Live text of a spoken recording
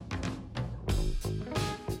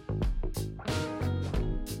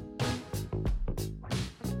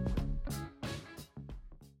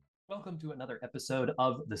Welcome to another episode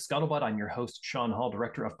of The Scuttlebutt. I'm your host, Sean Hall,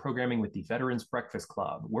 Director of Programming with the Veterans Breakfast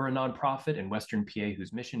Club. We're a nonprofit in Western PA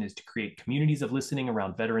whose mission is to create communities of listening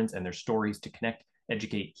around veterans and their stories to connect,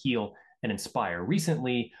 educate, heal, and inspire.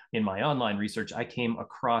 Recently, in my online research, I came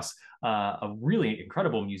across a really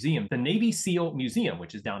incredible museum, the Navy SEAL Museum,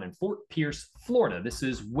 which is down in Fort Pierce, Florida. This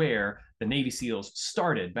is where the Navy SEALs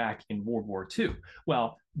started back in World War II.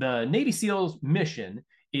 Well, the Navy SEALs mission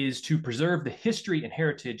is to preserve the history and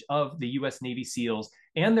heritage of the U.S. Navy SEALs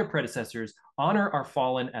and their predecessors, honor our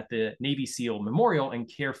fallen at the Navy SEAL Memorial, and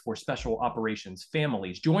care for special operations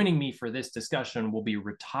families. Joining me for this discussion will be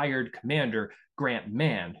retired Commander Grant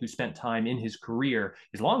Mann, who spent time in his career,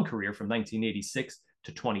 his long career from 1986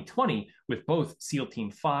 to 2020 with both SEAL Team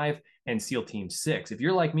 5 and SEAL Team 6. If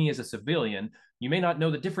you're like me as a civilian, you may not know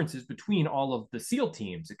the differences between all of the SEAL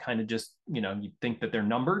teams. It kind of just, you think that they're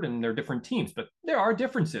numbered and they're different teams, but there are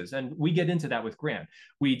differences. And we get into that with Grant.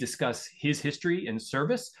 We discuss his history in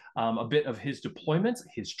service, a bit of his deployments,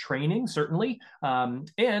 his training, certainly.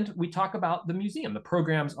 And we talk about the museum, the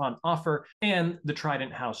programs on offer, and the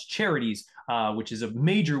Trident House charities, which is a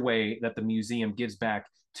major way that the museum gives back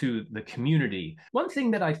to the community. One thing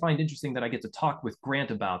that I find interesting that I get to talk with Grant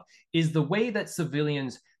about is the way that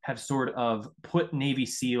civilians have sort of put Navy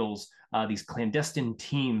SEALs, these clandestine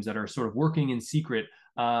teams that are sort of working in secret,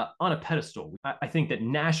 on a pedestal. I think that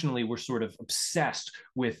nationally we're sort of obsessed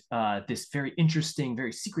with this very interesting,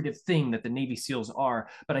 very secretive thing that the Navy SEALs are.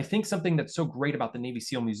 But I think something that's so great about the Navy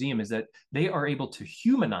SEAL Museum is that they are able to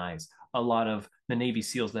humanize a lot of the Navy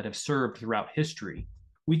SEALs that have served throughout history.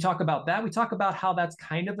 We talk about that. We talk about how that's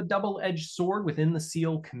kind of a double-edged sword within the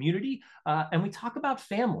SEAL community. And we talk about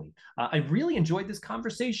family. I really enjoyed this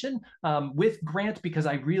conversation with Grant because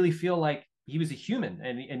I really feel like he was a human.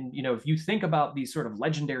 And if you think about these sort of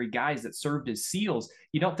legendary guys that served as SEALs,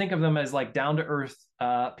 you don't think of them as like down-to-earth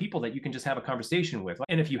people that you can just have a conversation with.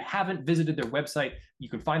 And if you haven't visited their website, you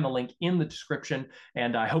can find the link in the description.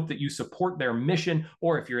 And I hope that you support their mission,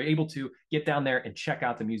 or if you're able to, get down there and check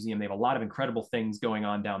out the museum. They have a lot of incredible things going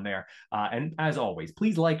on down there. And as always,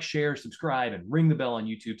 please like, share, subscribe, and ring the bell on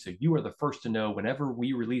YouTube so you are the first to know whenever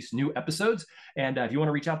we release new episodes. And if you want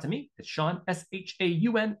to reach out to me, it's Sean,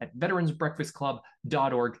 SHAUN, at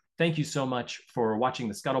veteransbreakfastclub.org. Thank you so much for watching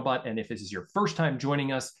The Scuttlebutt. And if this is your first time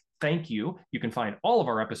joining us, thank you. You can find all of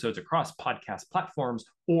our episodes across podcast platforms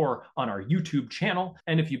or on our YouTube channel.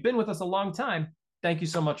 And if you've been with us a long time, thank you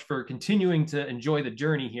so much for continuing to enjoy the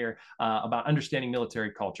journey here about understanding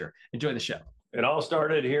military culture. Enjoy the show. It all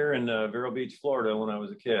started here in Vero Beach, Florida. When I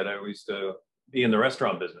was a kid, I used to be in the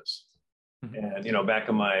restaurant business. And, back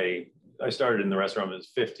in I started in the restaurant when I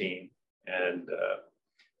was 15. And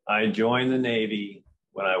I joined the Navy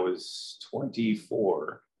when I was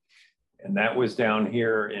 24. And that was down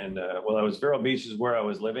here in, Vero Beach is where I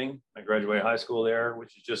was living. I graduated high school there,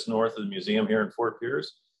 which is just north of the museum here in Fort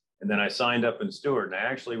Pierce. And then I signed up in Stewart, and I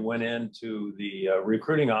actually went into the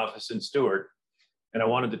recruiting office in Stewart, and I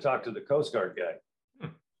wanted to talk to the Coast Guard guy.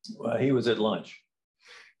 Well, he was at lunch.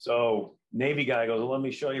 So Navy guy goes, well, let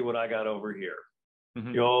me show you what I got over here.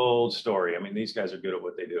 The old story. I mean, these guys are good at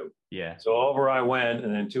what they do. Yeah. So over I went,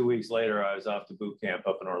 and then 2 weeks later, I was off to boot camp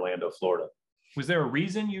up in Orlando, Florida. Was there a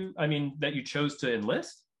reason that you chose to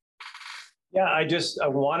enlist? Yeah, I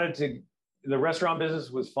wanted to, the restaurant business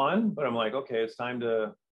was fun, but I'm like, okay, it's time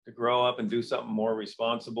to grow up and do something more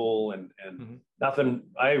responsible and nothing.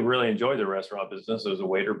 I really enjoyed the restaurant business. I was a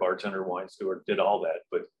waiter, bartender, wine steward, did all that.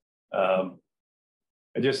 But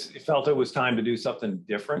I just felt it was time to do something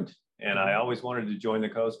different. And I always wanted to join the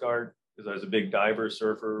Coast Guard because I was a big diver,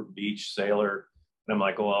 surfer, beach sailor. And I'm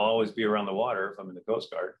like, well, I'll always be around the water if I'm in the Coast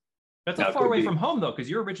Guard. That's a far away from home, though, because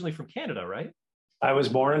you're originally from Canada, right? I was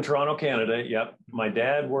born in Toronto, Canada. Yep. My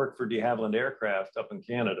dad worked for de Havilland Aircraft up in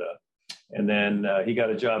Canada. And then he got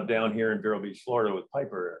a job down here in Vero Beach, Florida with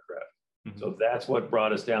Piper Aircraft. So that's what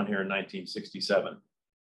brought us down here in 1967.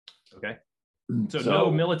 Okay. So no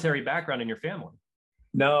military background in your family?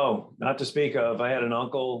 No, not to speak of. I had an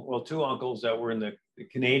uncle, well, two uncles that were in the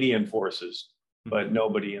Canadian forces, but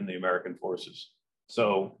nobody in the American forces.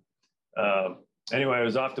 So anyway, I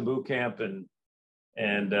was off to boot camp and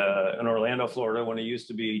in Orlando, Florida, when it used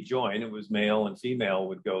to be joint, it was male and female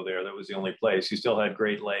would go there. That was the only place. You still had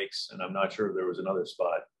Great Lakes, and I'm not sure if there was another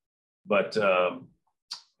spot. But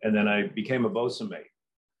and then I became a bosun mate.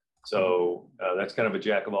 So that's kind of a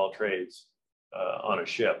jack of all trades on a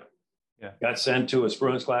ship. Yeah. Got sent to a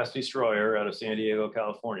Spruance class destroyer out of San Diego,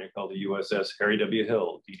 California, called the USS Harry W.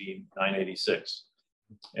 Hill, DD 986,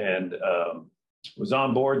 and was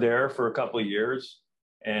on board there for a couple of years.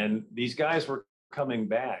 And these guys were coming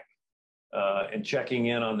back and checking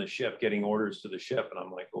in on the ship, getting orders to the ship. And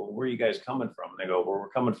I'm like, well, where are you guys coming from? And they go, well, we're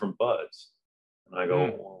coming from Buds. And I go,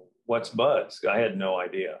 well, what's Buds? I had no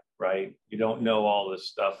idea, right? You don't know all this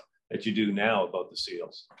stuff that you do now about the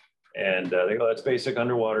SEALs. And they go, that's basic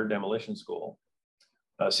underwater demolition school,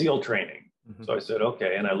 SEAL training. So I said,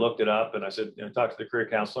 okay. And I looked it up and I said, talk to the career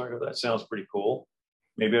counselor. I go, that sounds pretty cool.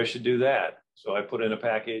 Maybe I should do that. So I put in a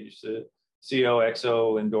package. The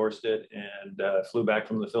COXO endorsed it and flew back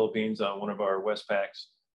from the Philippines on one of our Westpacks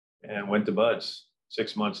and went to Buds.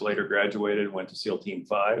 6 months later, graduated, went to SEAL Team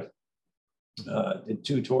 5. Did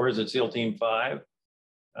 2 tours at SEAL Team 5.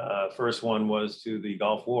 First one was to the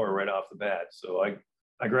Gulf War right off the bat. So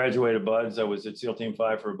I graduated Buds. I was at SEAL Team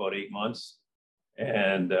 5 for about 8 months.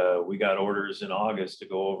 And we got orders in August to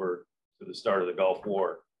go over to the start of the Gulf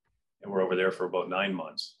War. And we're over there for about 9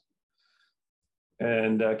 months.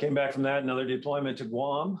 And came back from that, another deployment to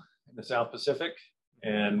Guam in the South Pacific.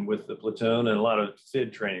 And with the platoon and a lot of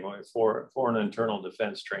FID training, foreign internal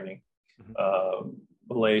defense training.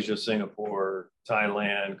 Malaysia, Singapore,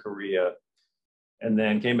 Thailand, Korea. And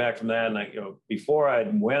then came back from that. And before I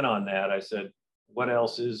went on that, I said, what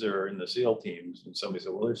else is there in the SEAL teams? And somebody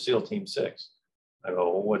said, well, there's SEAL Team 6. I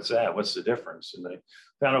go, well, what's that? What's the difference? And they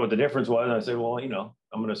found out what the difference was. And I said, well,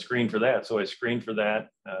 I'm going to screen for that. So I screened for that.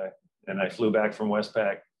 And I flew back from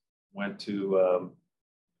Westpac, went to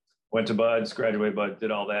Buds, graduated Buds,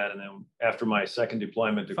 did all that. And then after my second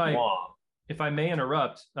deployment to Guam. If I may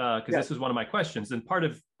interrupt, because this was one of my questions, and part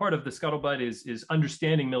of the scuttlebutt is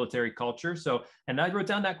understanding military culture. So, and I wrote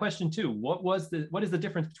down that question too. What is the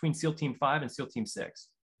difference between SEAL Team 5 and SEAL Team 6?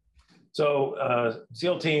 So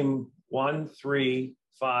SEAL Team 1, 3,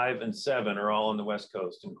 5, and 7 are all on the West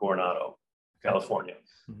Coast in Coronado, California.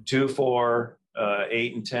 2, 4,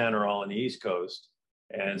 8, and 10 are all on the East Coast.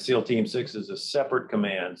 And SEAL Team 6 is a separate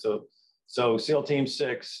command. So SEAL Team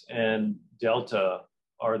 6 and Delta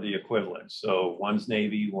are the equivalents. So one's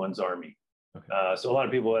Navy, one's Army. So a lot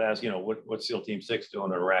of people would ask, what's SEAL Team 6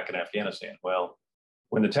 doing in Iraq and Afghanistan? Well,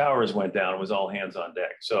 when the towers went down, it was all hands on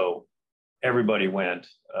deck. So everybody went,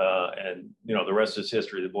 and the rest is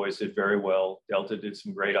history. The boys did very well. Delta did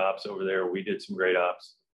some great ops over there. We did some great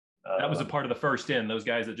ops. That was a part of the first in, those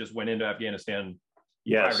guys that just went into Afghanistan.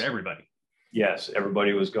 Yes. Fired everybody. Yes,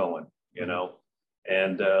 everybody was going, and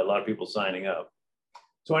a lot of people signing up.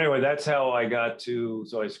 So anyway, that's how I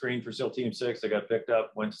so I screened for SEAL Team 6. I got picked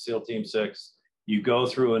up, went to SEAL Team 6. You go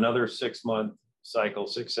through another 6-7 month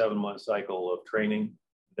cycle of training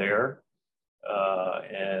there.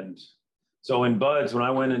 And so in Buds, when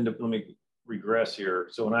I went into, let me regress here.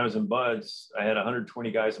 So when I was in Buds, I had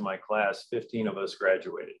 120 guys in my class, 15 of us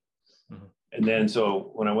graduated. And then,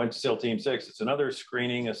 so when I went to SEAL Team 6, it's another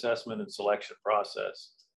screening, assessment, and selection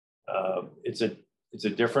process. It's a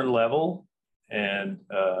different level and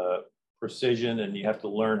precision, and you have to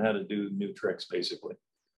learn how to do new tricks, basically.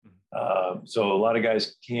 So a lot of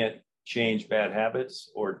guys can't change bad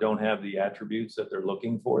habits or don't have the attributes that they're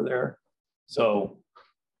looking for there. So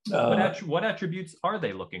what attributes are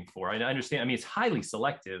they looking for? I understand. I mean, it's highly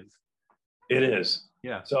selective. It is.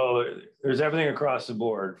 Yeah. So there's everything across the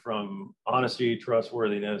board, from honesty,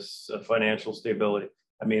 trustworthiness, financial stability.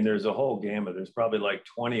 I mean, there's a whole gamut. There's probably like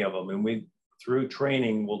 20 of them. And through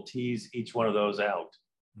training, we'll tease each one of those out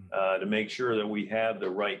to make sure that we have the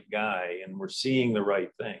right guy and we're seeing the right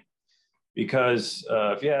thing. Because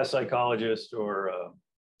if you ask a psychologist or,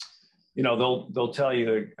 they'll tell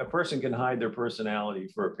you a person can hide their personality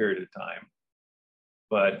for a period of time.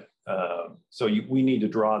 But we need to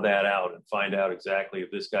draw that out and find out exactly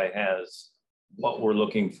if this guy has what we're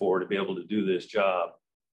looking for to be able to do this job.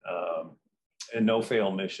 And no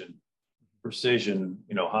fail mission, precision,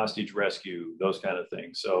 hostage rescue, those kind of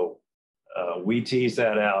things. So we tease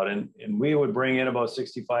that out, and we would bring in about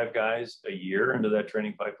 65 guys a year into that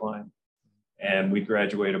training pipeline, and we'd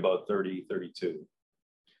graduate about 30, 32.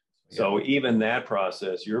 So even that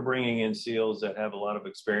process, you're bringing in SEALs that have a lot of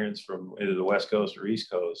experience from either the West Coast or East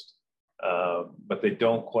Coast, but they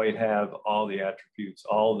don't quite have all the attributes,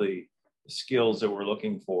 all the skills that we're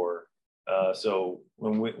looking for. So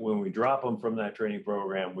when we drop them from that training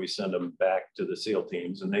program, we send them back to the SEAL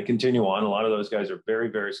teams, and they continue on. A lot of those guys are very,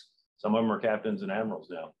 very, some of them are captains and admirals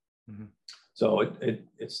now. So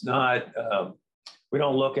it's not, we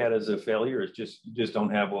don't look at it as a failure. It's just, you just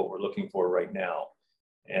don't have what we're looking for right now.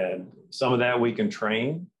 And some of that we can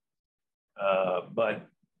train, but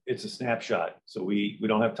it's a snapshot. So we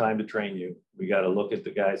don't have time to train you. We got to look at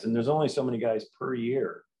the guys, and there's only so many guys per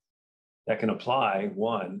year that can apply,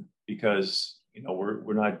 because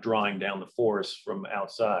we're not drawing down the force from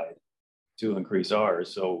outside to increase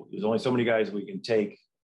ours. So there's only so many guys we can take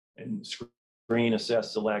and screen,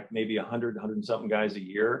 assess, select maybe 100 and something guys a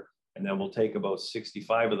year. And then we'll take about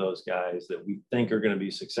 65 of those guys that we think are going to be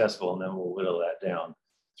successful. And then we'll whittle that down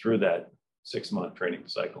through that 6-month training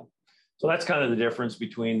cycle. So that's kind of the difference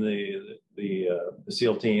between the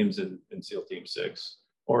SEAL teams and SEAL Team 6,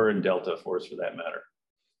 or in Delta Force for that matter.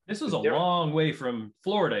 This was a long way from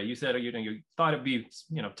Florida. You said you thought it'd be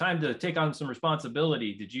time to take on some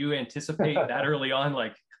responsibility. Did you anticipate that early on?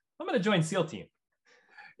 Like, I'm going to join SEAL Team.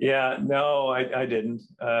 Yeah, no, I didn't.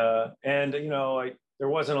 And there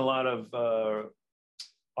wasn't a lot of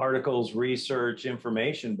articles, research,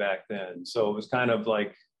 information back then. So it was kind of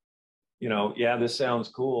like, yeah, this sounds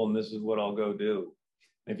cool, and this is what I'll go do.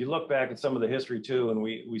 And if you look back at some of the history too, and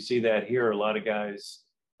we see that here, a lot of guys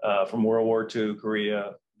from World War II,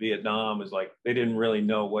 Korea, Vietnam, is like they didn't really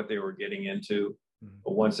know what they were getting into.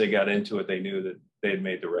 But once they got into it, they knew that they had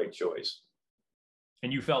made the right choice.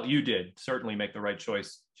 And you felt you did certainly make the right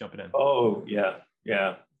choice jumping in. Oh,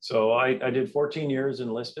 yeah. So I did 14 years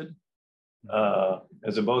enlisted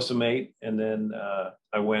as a BOSA mate, and then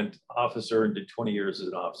I went officer and did 20 years as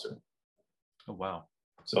an officer. Oh, wow.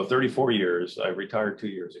 So 34 years. I retired 2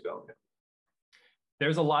 years ago.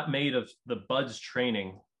 There's a lot made of the BUDS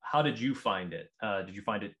training. How did you find it? Did you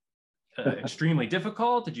find it extremely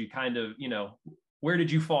difficult? Did you kind of, where did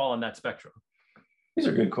you fall on that spectrum? These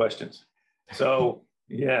are good questions. So,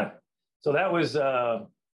 yeah. So that was,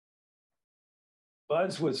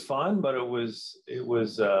 BUDS was fun, but it was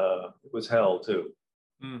hell too.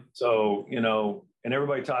 So, and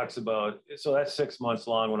everybody talks about, so that's 6 months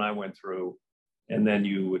long when I went through, and then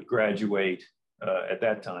you would graduate at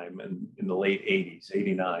that time in the late 80s,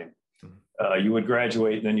 89. You would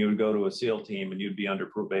graduate, and then you would go to a SEAL team, and you'd be under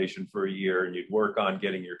probation for a year, and you'd work on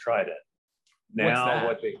getting your trident.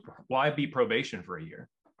 Now, why be probation for a year?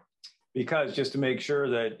 Because just to make sure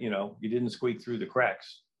that you didn't squeak through the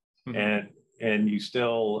cracks, and you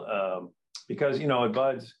still because at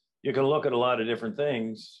BUDS you can look at a lot of different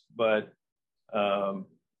things, but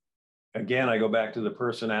again, I go back to the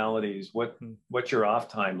personalities. What's your off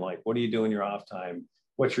time like? What do you do in your off time?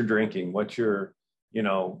 What's your drinking? What's your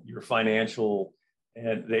your financial?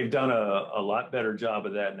 And they've done a lot better job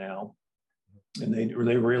of that now. And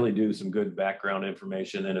they really do some good background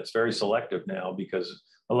information. And it's very selective now, because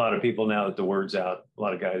a lot of people, now that the word's out, a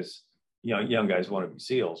lot of guys, young guys want to be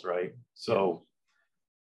SEALs, right? So,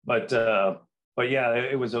 but yeah,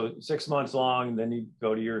 it was 6 months long. Then you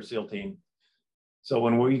go to your SEAL team. So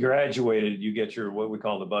when we graduated, you get your, what we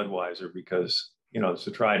call the Budweiser, because, it's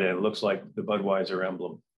a trident. It looks like the Budweiser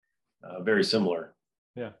emblem, very similar.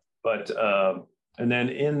 Yeah. But, and then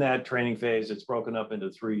in that training phase, it's broken up into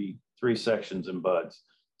three sections in BUDS.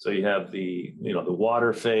 So you have the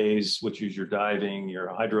water phase, which is your diving, your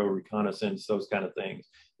hydro reconnaissance, those kind of things.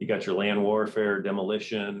 You got your land warfare,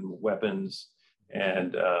 demolition, weapons,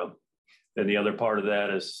 and then the other part of that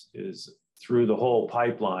is through the whole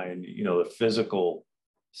pipeline, the physical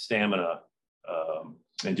stamina,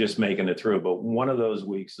 and just making it through. But one of those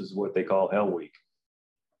weeks is what they call Hell Week.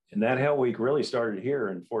 And that Hell Week really started here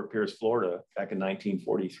in Fort Pierce, Florida, back in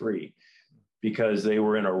 1943, because they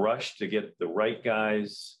were in a rush to get the right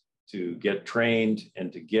guys to get trained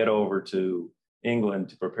and to get over to England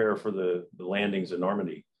to prepare for the landings in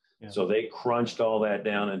Normandy. Yeah. So they crunched all that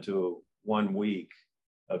down into 1 week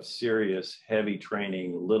of serious, heavy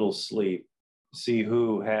training, little sleep, see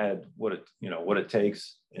who had what it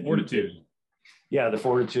takes. And fortitude. Yeah, the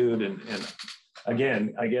fortitude. And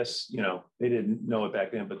again, I guess, they didn't know it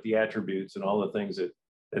back then, but the attributes and all the things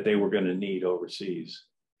that they were going to need overseas.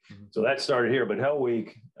 Mm-hmm. So that started here. But Hell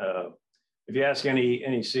Week, if you ask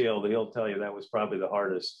any SEAL, he'll tell you that was probably the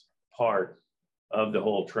hardest part of the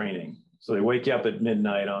whole training. So they wake you up at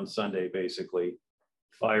midnight on Sunday, basically,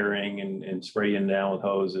 firing and spraying down with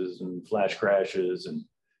hoses and flash crashes and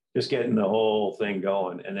just getting the whole thing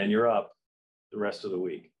going. And then you're up the rest of the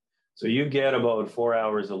week. So you get about 4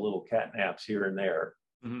 hours of little cat naps here and there,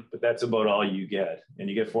 but that's about all you get. And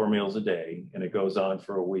you get 4 meals a day, and it goes on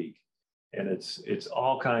for a week. And it's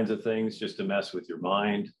all kinds of things just to mess with your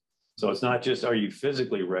mind. So it's not just, are you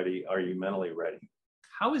physically ready? Are you mentally ready?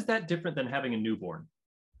 How is that different than having a newborn?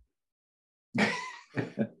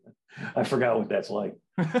 I forgot what that's like.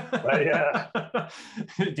 But yeah.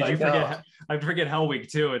 Did you forget? I forget Hell Week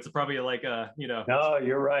too. It's probably like No,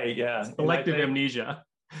 you're right. Yeah. Selective amnesia.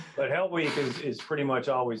 But Hell Week is pretty much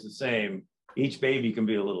always the same. Each baby can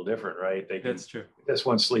be a little different, right? That's true. This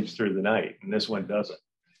one sleeps through the night, and this one doesn't.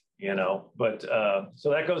 But so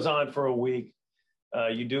that goes on for a week.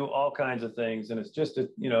 You do all kinds of things, and it's just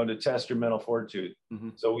to test your mental fortitude. Mm-hmm.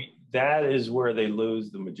 So that is where they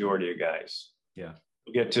lose the majority of guys. Yeah.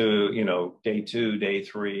 get to, day 2, day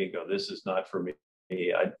 3 and go, this is not for me.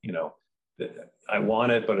 I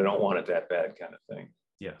want it, but I don't want it that bad kind of thing.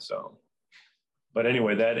 Yeah. So, but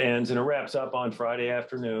anyway, that ends and it wraps up on Friday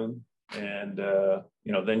afternoon. And,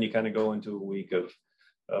 then you kind of go into a week of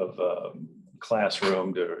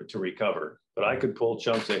classroom to recover. But I could pull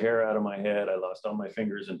chunks of hair out of my head. I lost all my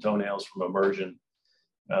fingers and toenails from immersion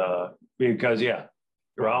because,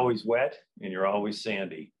 you're always wet and you're always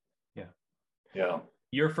sandy. Yeah. Yeah.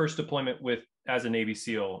 Your first deployment as a Navy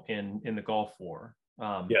SEAL in the Gulf War.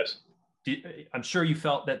 Yes. I'm sure you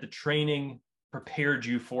felt that the training prepared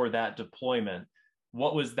you for that deployment.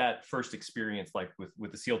 What was that first experience like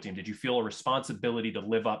with the SEAL team? Did you feel a responsibility to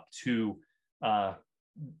live up to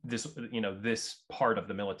this part of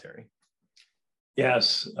the military?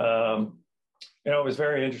 Yes. It was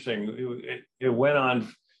very interesting. It went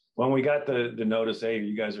on when we got the notice, hey,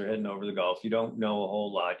 you guys are heading over the Gulf. You don't know a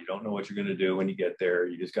whole lot. You don't know what you're going to do when you get there.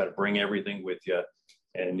 You just got to bring everything with you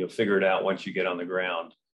and you'll figure it out once you get on the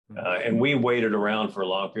ground. And we waited around for a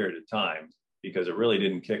long period of time because it really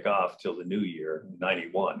didn't kick off till the new year,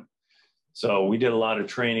 91. So we did a lot of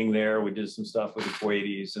training there. We did some stuff with the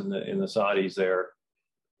Kuwaitis and the Saudis there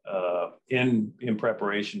in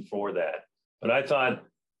preparation for that. But I thought,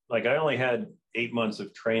 I only had 8 months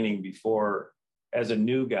of training before, as a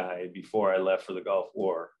new guy, before I left for the Gulf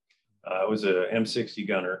War. I was a M60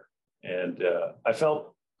 gunner, and I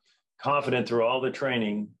felt confident through all the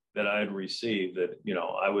training that I had received that,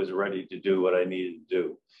 I was ready to do what I needed to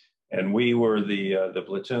do. And we were the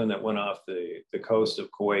platoon that went off the coast of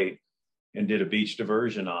Kuwait and did a beach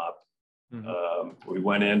diversion op. We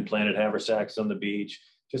went in, planted haversacks on the beach,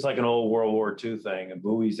 just like an old World War II thing, and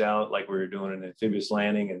buoys out like we were doing an amphibious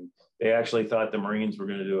landing. And they actually thought the Marines were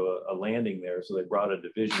going to do a landing there. So they brought a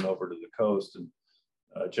division over to the coast, and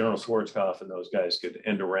General Schwarzkopf and those guys could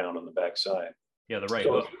end around on the backside. Yeah, the right.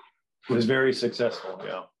 So it was very successful.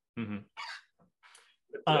 Yeah.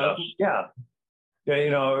 But,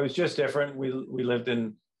 it was just different. We lived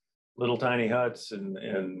in little tiny huts, and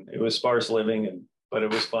it was sparse living, but it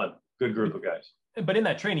was fun. Good group of guys. But in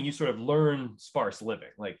that training, you sort of learn sparse living.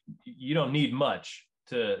 Like, you don't need much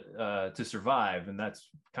to survive, and that's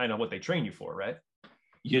kind of what they train you for, right?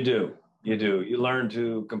 You do. You learn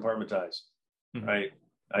to compartmentize, right?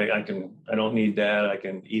 I don't need that. I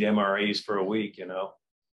can eat MREs for a week. I'm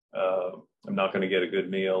not going to get a good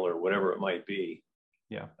meal or whatever it might be.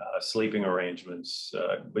 Yeah. Sleeping arrangements,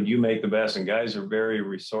 but you make the best, and guys are very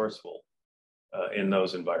resourceful in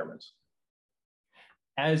those environments.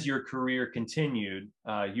 As your career continued,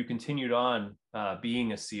 you continued on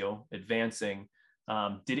being a SEAL, advancing.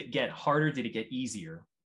 Did it get harder? Did it get easier?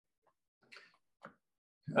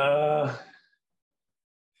 That's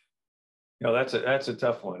a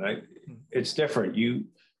tough one. It's different.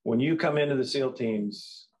 When you come into the SEAL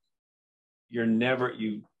teams,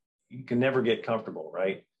 you can never get comfortable,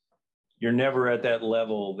 right? You're never at that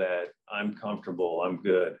level that I'm comfortable, I'm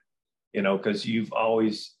good, because you've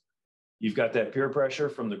got that peer pressure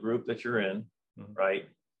from the group that you're in, right?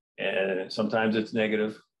 And sometimes it's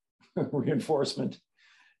negative reinforcement,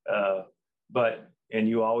 and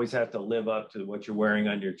you always have to live up to what you're wearing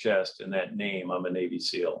on your chest and that name, I'm a Navy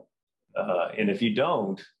SEAL. And if you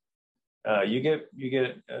don't, you get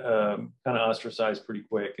kind of ostracized pretty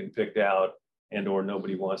quick and picked out, or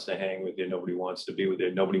nobody wants to hang with you, nobody wants to be with you,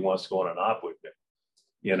 nobody wants to go on an op with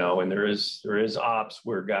you. And there is ops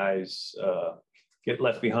where guys get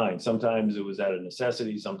left behind. Sometimes it was out of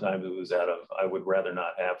necessity, sometimes it was out of, I would rather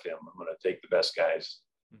not have him. I'm going to take the best guys,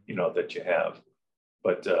 that you have.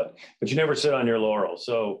 But you never sit on your laurels.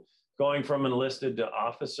 So going from enlisted to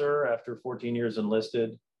officer after 14 years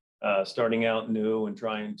enlisted, starting out new and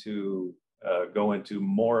trying to go into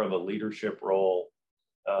more of a leadership role,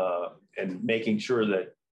 and making sure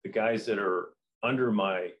that the guys that are under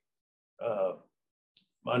my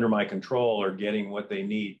control are getting what they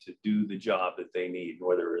need to do the job that they need,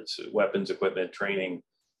 whether it's weapons, equipment, training,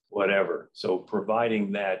 whatever. So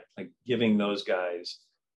providing that, giving those guys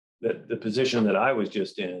the position that I was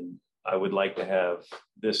just in, I would like to have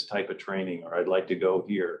this type of training, or I'd like to go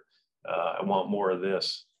here. I want more of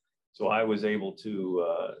this. So I was able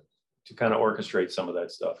to kind of orchestrate some of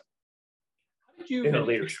that stuff. How did you, in the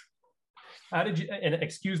leadership? How did you, and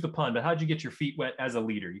excuse the pun, but how did you get your feet wet as a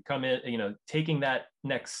leader? You come in, taking that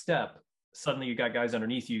next step, suddenly you got guys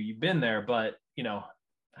underneath you, you've been there, but,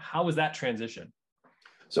 how was that transition?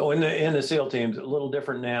 So in the SEAL teams, a little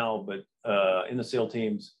different now, but in the SEAL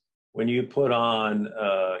teams, when you put on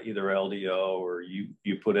either LDO or you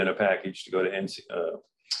put in a package to go to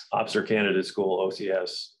Officer Candidate School,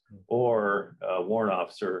 OCS, or warrant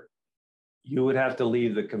officer, you would have to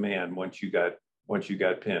leave the command once once you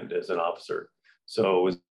got pinned as an officer. So it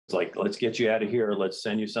was like, let's get you out of here. Let's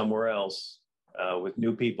send you somewhere else with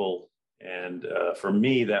new people. And for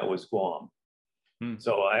me, that was Guam.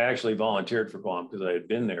 So I actually volunteered for Guam because I had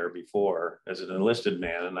been there before as an enlisted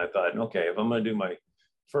man. And I thought, okay, if I'm going to do my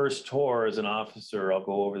first tour as an officer, I'll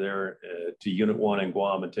go over there to Unit 1 in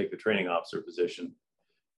Guam and take the training officer position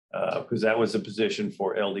because that was the position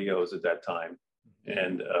for LDOs at that time.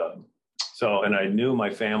 And and I knew my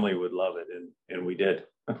family would love it, and we did.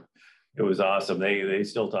 It was awesome. They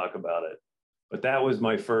still talk about it. But that was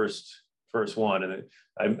my first one, and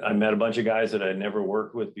I met a bunch of guys that I'd never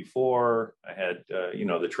worked with before. I had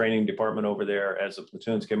the training department over there as the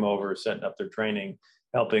platoons came over, setting up their training,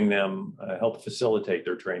 helping them help facilitate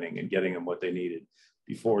their training and getting them what they needed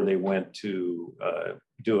before they went to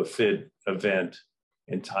do a FID event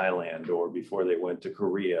in Thailand or before they went to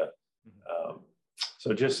Korea.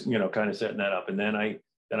 So just kind of setting that up, and then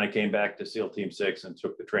I came back to SEAL Team 6 and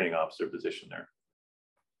took the training officer position there.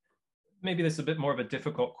 Maybe this is a bit more of a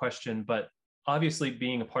difficult question, but obviously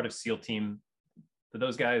being a part of SEAL Team, for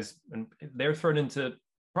those guys, and they're thrown into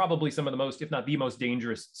probably some of the most, if not the most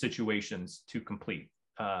dangerous situations to complete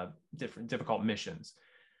difficult missions.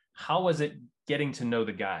 How was it getting to know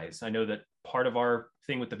the guys? I know that part of our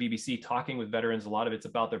thing with the VBC, talking with veterans, a lot of it's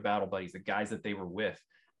about their battle buddies, the guys that they were with.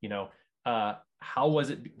 How was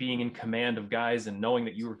it being in command of guys and knowing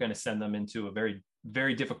that you were going to send them into a very,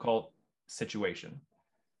 very difficult situation?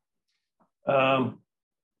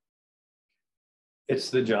 It's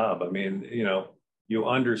the job. I mean, you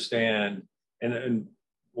understand, and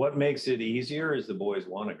what makes it easier is the boys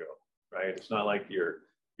want to go, right? It's not like you're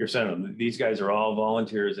sending them. These guys are all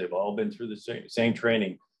volunteers. They've all been through the same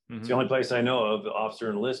training. It's the only place I know of, officer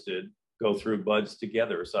enlisted, go through buds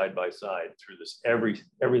together side by side through this.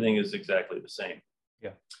 Everything is exactly the same.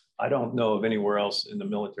 Yeah. I don't know of anywhere else in the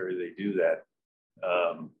military they do that.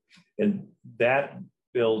 And that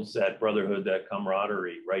builds that brotherhood, that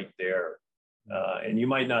camaraderie right there. And you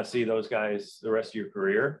might not see those guys the rest of your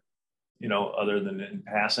career, other than in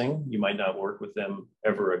passing. You might not work with them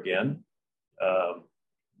ever again.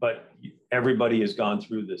 But everybody has gone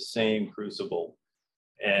through the same crucible.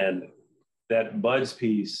 And that buds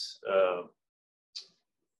piece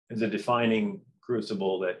is a defining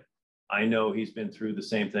crucible that I know he's been through the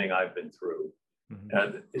same thing I've been through.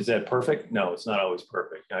 Is that perfect? No, it's not always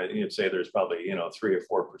perfect. You'd say there's probably 3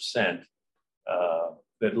 or 4%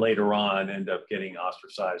 that later on end up getting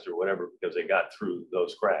ostracized or whatever because they got through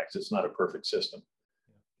those cracks. It's not a perfect system,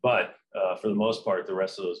 but for the most part, the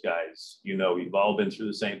rest of those guys, we've all been through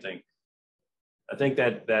the same thing. I think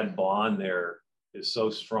that bond there is so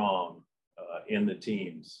strong in the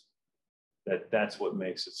teams that's what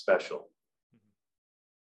makes it special.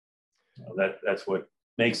 That's what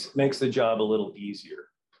makes the job a little easier.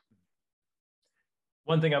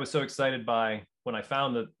 One thing I was so excited by when I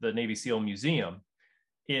found the Navy SEAL Museum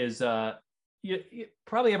is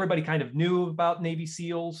probably everybody kind of knew about Navy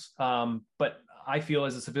SEALs, but I feel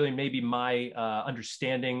as a civilian, maybe my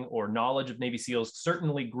understanding or knowledge of Navy SEALs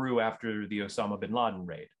certainly grew after the Osama bin Laden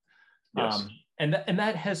raid. Yes. And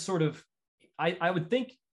that has sort of, I would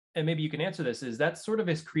think, and maybe you can answer this, is that sort of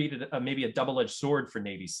has created maybe a double-edged sword for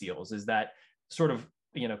Navy SEALs, is that sort of,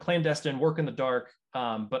 clandestine, work in the dark,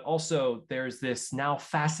 but also there's this now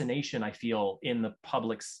fascination, I feel, in the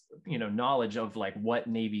public's, knowledge of like what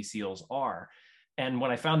Navy SEALs are. And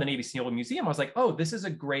when I found the Navy SEAL Museum, I was like, oh, this is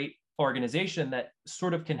a great organization that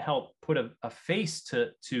sort of can help put a face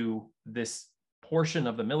to this portion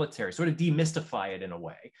of the military, sort of demystify it in a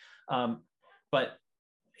way. But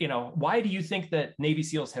why do you think that Navy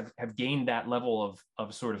SEALs have gained that level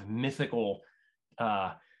of sort of mythical,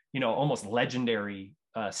 almost legendary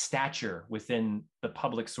stature within the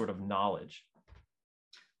public sort of knowledge?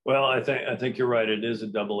 Well, I think you're right. It is a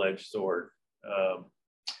double-edged sword.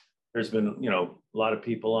 There's been, a lot of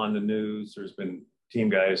people on the news. There's been team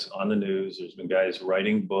guys on the news. There's been guys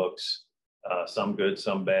writing books, some good,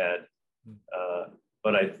 some bad.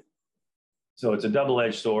 So it's a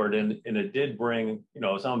double-edged sword, and it did bring,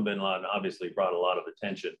 Osama bin Laden obviously brought a lot of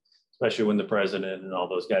attention, especially when the president and all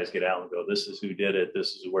those guys get out and go, this is who did it.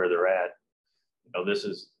 This is where they're at.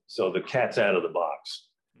 So the cat's out of the box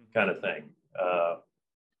kind of thing.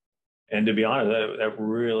 And to be honest, that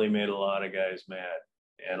really made a lot of guys mad.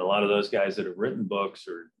 And a lot of those guys that have written books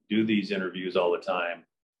or do these interviews all the time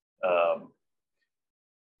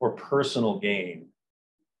for personal gain,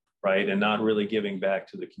 right? And not really giving back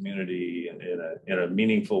to the community in a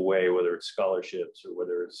meaningful way, whether it's scholarships or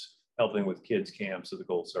whether it's helping with kids camps of the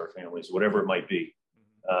Gold Star families, whatever it might be.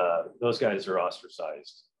 Those guys are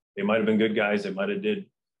ostracized. They might have been good guys. They might have did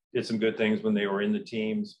some good things when they were in the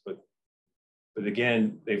teams, but But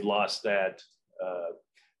again, they've lost that.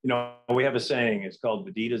 We have a saying, it's called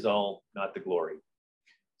the deed is all, not the glory.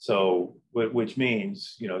 So, which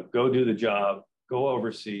means, go do the job, go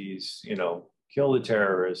overseas, kill the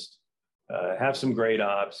terrorist, have some great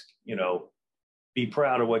ops, be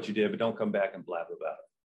proud of what you did, but don't come back and blab about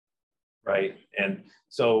it. Right. And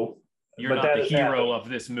so you're not the hero of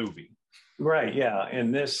this movie. Right. Yeah.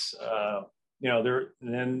 And this, the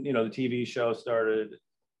TV show started,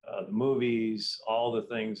 the movies, all the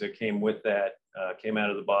things that came with that came out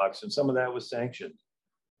of the box. And some of that was sanctioned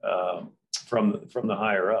from the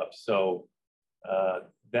higher ups. So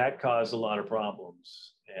that caused a lot of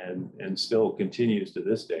problems and still continues to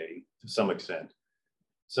this day to some extent.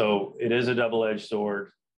 So it is a double-edged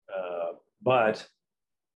sword. But,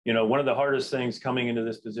 one of the hardest things coming into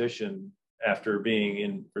this position after being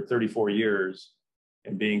in for 34 years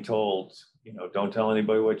and being told, don't tell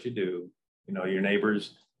anybody what you do, your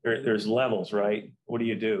neighbors, there's levels, right? What do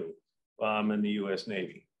you do? Well, I'm in the U.S.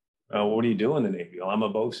 Navy. What do you do in the Navy? Oh, I'm a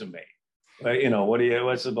bosun mate.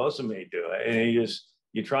 What's the bosun mate do? And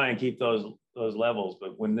you try and keep those levels,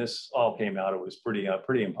 but when this all came out, it was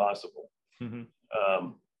pretty impossible. Mm-hmm.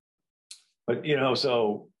 But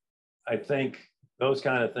so I think those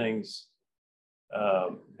kind of things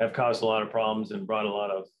have caused a lot of problems and brought a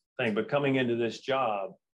lot of things. But coming into this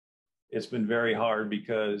job, it's been very hard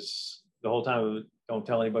because the whole time, don't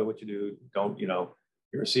tell anybody what you do. Don't,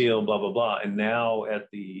 you're a SEAL, blah, blah, blah. And now at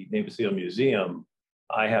the Navy SEAL Museum,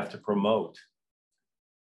 I have to promote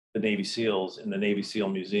the Navy SEALs in the Navy SEAL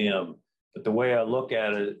Museum. But the way I look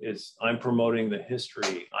at it is I'm promoting the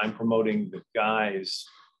history. I'm promoting the guys.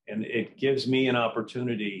 And it gives me an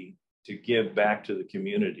opportunity to give back to the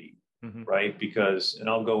community, mm-hmm. right? Because, and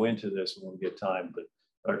I'll go into this when we get time, but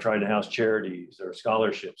our Trident House charities, our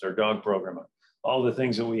scholarships, our dog program, all the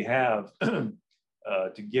things that we have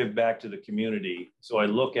to give back to the community. So I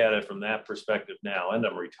look at it from that perspective now, and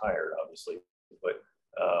I'm retired, obviously, but,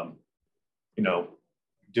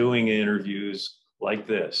 doing interviews like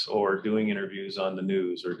this or doing interviews on the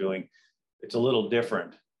news or it's a little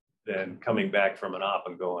different than coming back from an op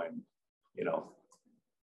and going,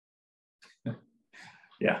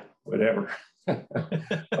 yeah, whatever.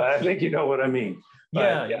 But I think you know what I mean.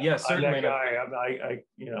 Yeah, certainly. I'm that guy,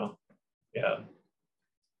 yeah.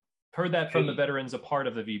 Heard that from the veterans. A part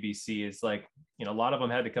of the VBC is like, a lot of them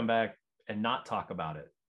had to come back and not talk about it.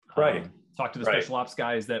 Right. Talk to the special ops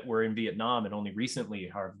guys that were in Vietnam and only recently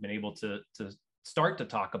have been able to start to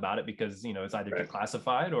talk about it because, it's either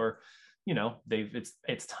declassified or,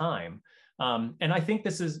 it's time. And I think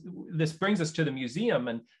this brings us to the museum,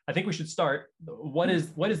 and I think we should start. What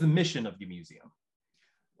is the mission of the museum?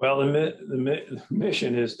 Well, the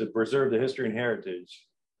mission is to preserve the history and heritage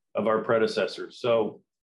of our predecessors. So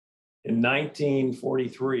in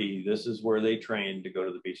 1943, this is where they trained to go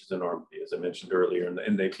to the beaches of Normandy, as I mentioned earlier,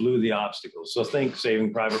 and they flew the obstacles. So think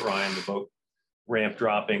Saving Private Ryan, the boat ramp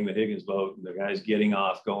dropping, the Higgins boat, and the guys getting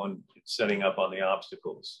off, going, setting up on the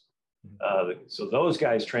obstacles. So those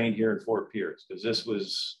guys trained here in Fort Pierce because this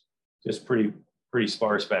was just pretty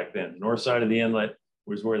sparse back then. The north side of the inlet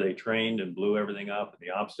was where they trained and blew everything up, and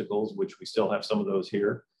the obstacles, which we still have some of those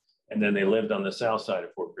here. And then they lived on the south side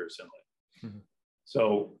of Fort Pierce Inlet. Mm-hmm.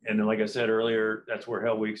 So, and then like I said earlier, that's where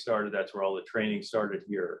Hell Week started. That's where all the training started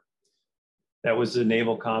here. That was the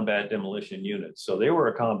Naval Combat Demolition Unit. So they were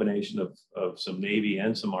a combination of some Navy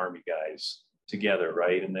and some Army guys together,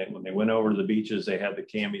 right? And then when they went over to the beaches, they had the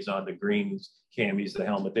camis on, the green camis, the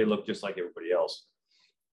helmet. They looked just like everybody else.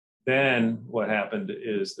 Then what happened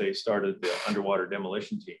is they started the underwater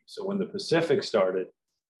demolition team. So when the Pacific started,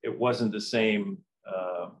 it wasn't the same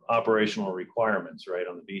operational requirements, right,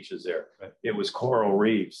 on the beaches there. Right. It was coral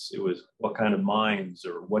reefs. It was what kind of mines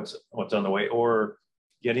or what's on the way, or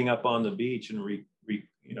getting up on the beach and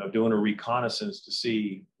doing a reconnaissance to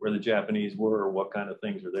see where the Japanese were or what kind of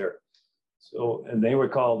things are there. So, and they were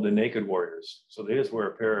called the Naked Warriors. So they just wear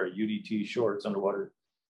a pair of UDT shorts, underwater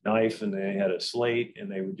knife, and they had a slate,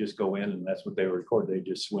 and they would just go in, and that's what they would record. They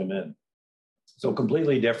just swim in. So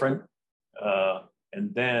completely different.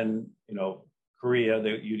 And then, Korea, the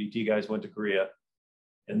UDT guys went to Korea,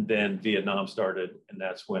 and then Vietnam started, and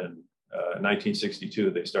that's when, 1962,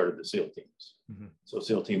 they started the SEAL teams. Mm-hmm. So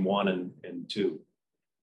SEAL Team 1 and 2.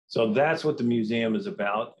 So that's what the museum is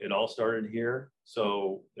about. It all started here.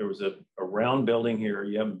 So there was a round building here.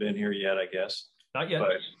 You haven't been here yet, I guess. Not yet.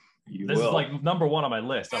 But this is like number one on my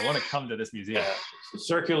list. I want to come to this museum. Yeah, it's a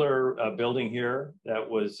circular building here that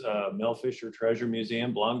was Mel Fisher Treasure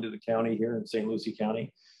Museum, belonged to the county here in St. Lucie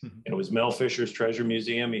County. Mm-hmm. And it was Mel Fisher's Treasure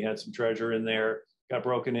Museum. He had some treasure in there, got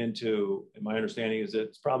broken into. And my understanding is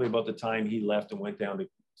it's probably about the time he left and went down to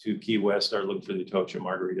to Key West, started looking for the Atocha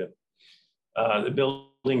Margarita. The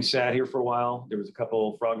building sat here for a while. There was a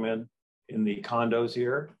couple of frogmen in the condos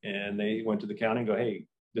here, and they went to the county and go, hey,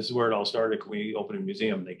 this is where it all started. Can we open a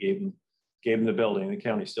museum? They gave them the building. The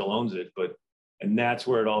county still owns it, and that's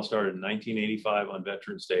where it all started in 1985 on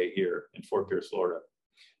Veterans Day here in Fort Pierce, Florida.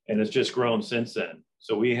 And it's just grown since then.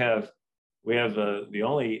 So we have the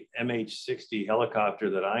only MH-60 helicopter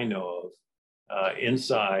that I know of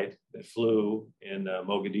inside that flew in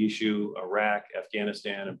Mogadishu, Iraq,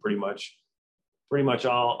 Afghanistan, and pretty much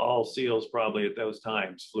all SEALs probably at those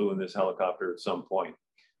times flew in this helicopter at some point.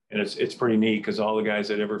 And it's pretty neat because all the guys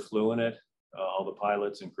that ever flew in it, all the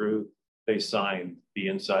pilots and crew, they signed the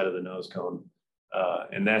inside of the nose cone.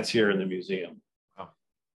 And that's here in the museum. Wow.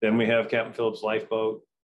 Then we have Captain Phillips' lifeboat.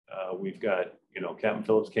 We've got, Captain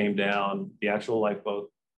Phillips came down, the actual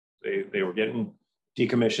lifeboat. They were getting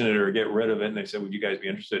decommission it or get rid of it. And they said, would you guys be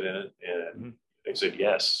interested in it? And they said,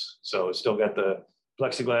 yes. So it's still got the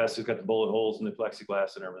plexiglass, it's got the bullet holes in the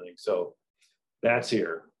plexiglass and everything. So that's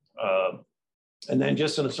here. And then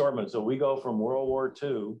just an assortment. So we go from World War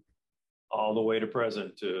II all the way to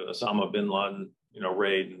present to Osama bin Laden,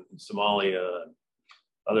 raid in Somalia, and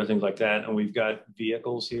other things like that. And we've got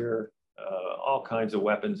vehicles here, all kinds of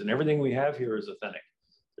weapons, and everything we have here is authentic.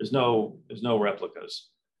 There's no replicas.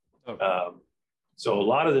 Okay. So a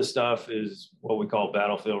lot of this stuff is what we call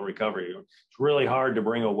battlefield recovery. It's really hard to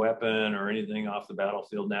bring a weapon or anything off the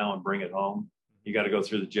battlefield now and bring it home. You got to go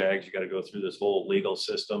through the JAGs. You got to go through this whole legal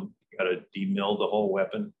system. You got to demill the whole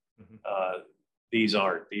weapon. These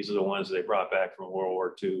aren't. These are the ones they brought back from World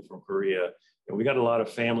War II, from Korea. And we got a lot of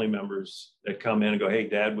family members that come in and go, hey,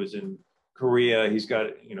 Dad was in Korea. He's got,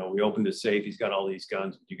 we opened a safe. He's got all these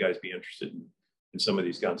guns. Would you guys be interested in some of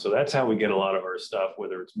these guns? So that's how we get a lot of our stuff,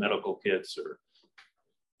 whether it's medical kits or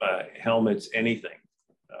helmets, anything.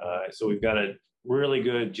 So we've got a really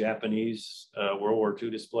good Japanese World War II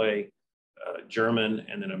display, German,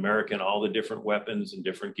 and then American, all the different weapons and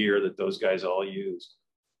different gear that those guys all used.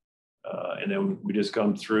 And then we just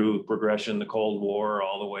come through progression, the Cold War,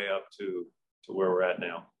 all the way up to where we're at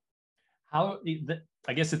now.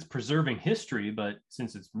 I guess it's preserving history, but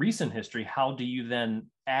since it's recent history, how do you then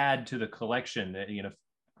add to the collection?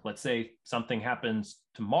 Let's say something happens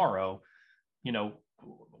tomorrow,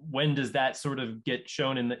 when does that sort of get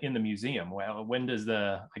shown in the museum? Well, when does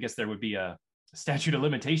I guess there would be a statute of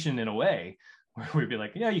limitation in a way where we'd be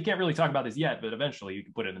like, yeah, you can't really talk about this yet, but eventually you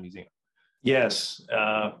can put it in the museum. Yes,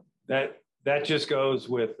 that just goes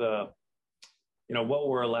with what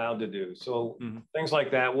we're allowed to do. So things like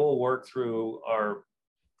that, we'll work through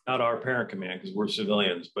not our parent command because we're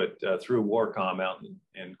civilians, but through WARCOM out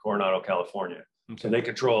in Coronado, California. Okay. So they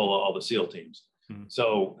control all the SEAL teams.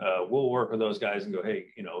 So we'll work with those guys and go, hey,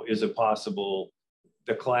 is it possible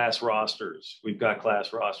the class rosters? We've got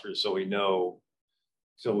class rosters, so we know,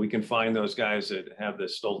 so we can find those guys that have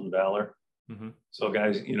this stolen valor. So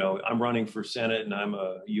guys, I'm running for Senate and I'm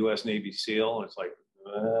a U.S. Navy SEAL. And it's like,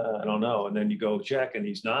 I don't know. And then you go check and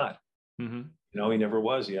he's not. He never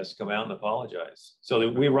was. He has to come out and apologize. So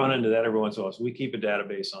we run into that every once in a while. So we keep a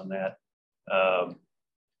database on that.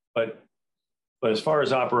 But as far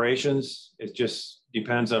as operations, it just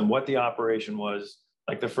depends on what the operation was.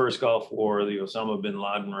 Like the first Gulf War, the Osama bin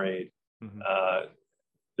Laden raid.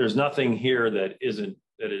 There's nothing here that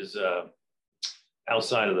is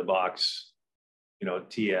outside of the box.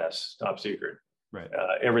 TS, top secret. Right.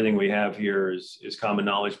 Everything we have here is common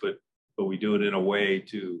knowledge, but we do it in a way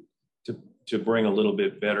to bring a little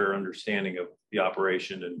bit better understanding of the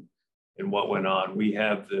operation and what went on. We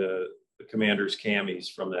have the commander's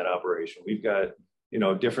camis from that operation. We've got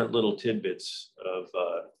different little tidbits of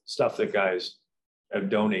stuff that guys have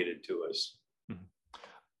donated to us.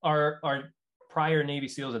 Our prior Navy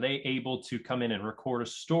SEALs, are they able to come in and record a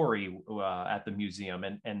story at the museum?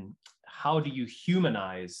 And how do you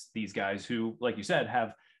humanize these guys who, like you said,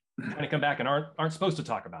 have kind of come back and aren't supposed to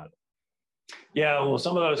talk about it? Yeah, well,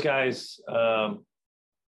 some of those guys,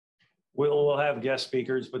 we'll have guest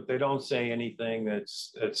speakers, but they don't say anything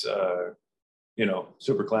that's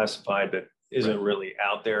super classified that isn't really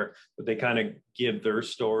out there. But they kind of give their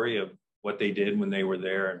story of what they did when they were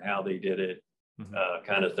there and how they did it,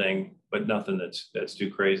 kind of thing. But nothing that's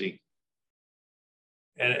too crazy.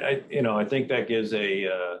 And I think that gives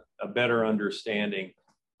a better understanding.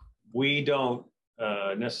 We don't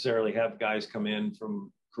necessarily have guys come in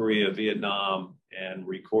from Korea, Vietnam, and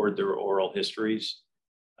record their oral histories,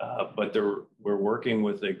 but we're working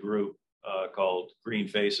with a group called Green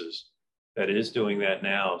Faces that is doing that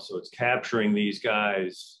now. So it's capturing these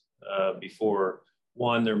guys before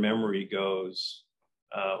their memory goes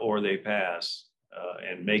or they pass,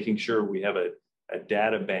 and making sure we have a a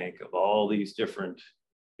data bank of all these different,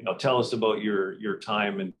 tell us about your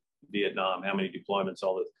time in Vietnam, how many deployments,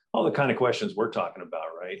 all the kind of questions we're talking about,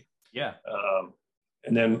 right? Yeah.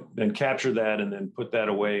 And then capture that and then put that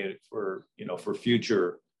away for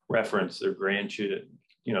future reference. Their grandchildren,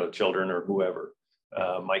 children or whoever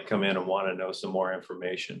might come in and want to know some more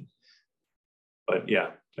information. But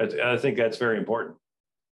yeah, I think that's very important.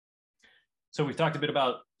 So we've talked a bit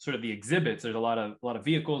about sort of the exhibits. There's a lot of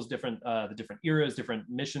vehicles, the different eras, different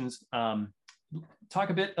missions. Talk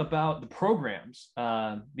a bit about the programs.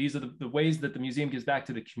 These are the ways that the museum gives back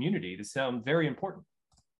to the community. They sound very important.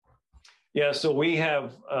 Yeah, so we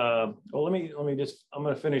have. Let me just. I'm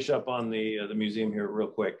going to finish up on the museum here real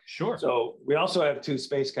quick. Sure. So we also have 2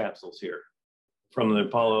 space capsules here from the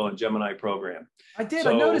Apollo and Gemini program. I did.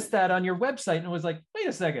 I noticed that on your website and was like, wait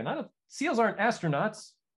a second. SEALs aren't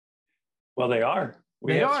astronauts. Well, they are.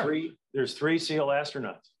 They have 3. There's 3 SEAL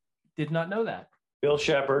astronauts. Did not know that. Bill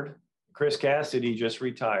Shepard, Chris Cassidy just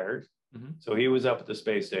retired, so he was up at the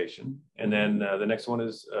space station, and then the next one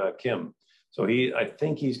is Kim. So I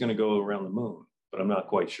think he's going to go around the moon, but I'm not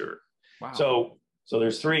quite sure. Wow. So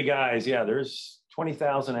there's 3 guys. Yeah, there's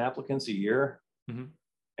 20,000 applicants a year,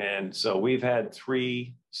 and so we've had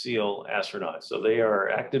 3 SEAL astronauts. So they are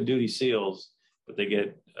active duty SEALs, but they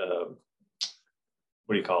get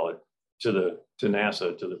what do you call it, to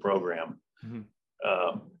NASA, to the program.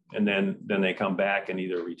 And then they come back and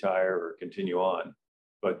either retire or continue on.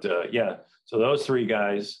 But yeah, so those 3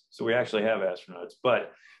 guys, so we actually have astronauts.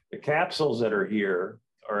 But the capsules that are here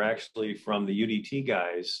are actually from the UDT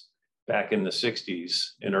guys back in the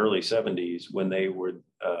 60s and early 70s when they were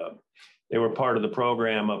part of the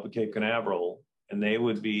program up at Cape Canaveral, and they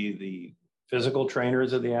would be the physical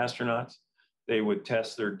trainers of the astronauts. They would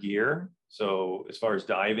test their gear. So as far as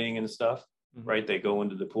diving and stuff, right? They go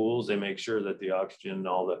into the pools, they make sure that the oxygen,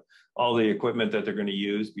 all the equipment that they're going to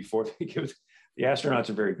use before they give. The astronauts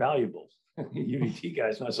are very valuable. UDT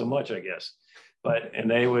guys, not so much, I guess. And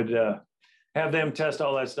they would have them test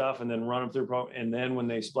all that stuff and then run them through. And then when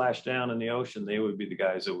they splash down in the ocean, they would be the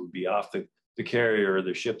guys that would be off the carrier or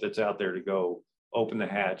the ship that's out there to go open the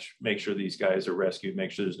hatch, make sure these guys are rescued,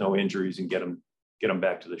 make sure there's no injuries, and get them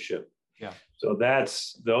back to the ship. Yeah. So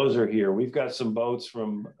those are here. We've got some boats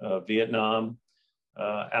from Vietnam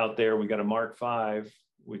out there. We got a Mark V,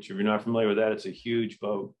 which if you're not familiar with that, it's a huge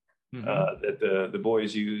boat that the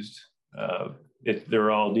boys used.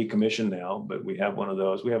 They're all decommissioned now, but we have one of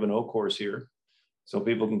those. We have an O course here. So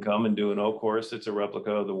people can come and do an O course. It's a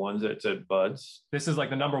replica of the ones that's at Bud's. This is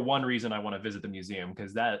like the number one reason I want to visit the museum,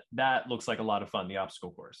 because that looks like a lot of fun, the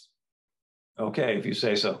obstacle course. Okay, if you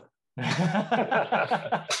say so.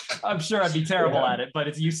 I'm sure I'd be terrible at it,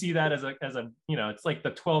 but you see that as a it's like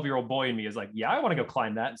the 12-year-old boy in me is like, yeah, I want to go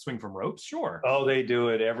climb that and swing from ropes. Sure. Oh, they do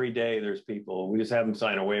it every day. There's people. We just have them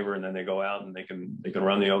sign a waiver, and then they go out and they can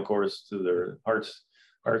run the O course to their heart's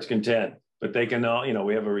content. But they can all,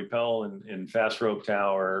 we have a rappel and fast rope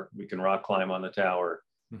tower. We can rock climb on the tower.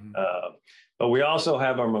 But we also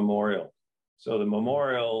have our memorial. So the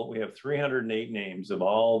memorial, we have 308 names of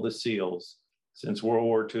all the SEALs since World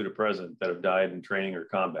War II to present that have died in training or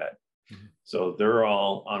combat. So they're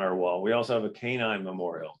all on our wall. We also have a canine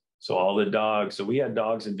memorial. So all the dogs, so we had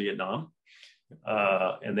dogs in Vietnam,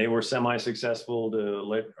 and they were semi-successful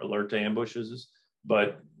to alert to ambushes.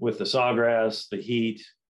 But with the sawgrass, the heat,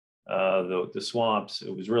 the swamps,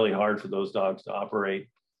 it was really hard for those dogs to operate.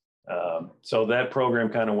 So that program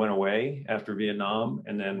kind of went away after Vietnam.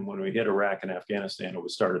 And then when we hit Iraq and Afghanistan, it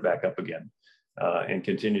was started back up again. And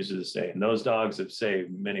continues to this day. And those dogs have saved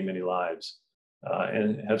many, many lives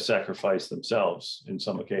and have sacrificed themselves in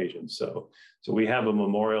some occasions. So we have a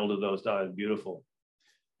memorial to those dogs. Beautiful.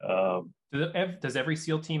 Does every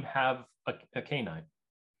SEAL team have a canine?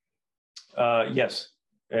 Yes,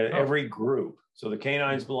 every group. So the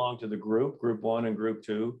canines belong to the group 1 and group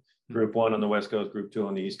 2. Group 1 on the West Coast, group 2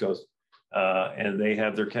 on the East Coast. And they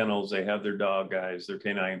have their kennels, they have their dog guys, their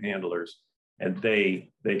canine handlers. And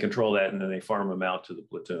they control that, and then they farm them out to the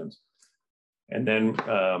platoons. And then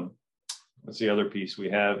what's the other piece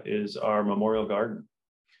we have is our memorial garden.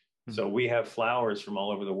 So we have flowers from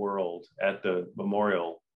all over the world at the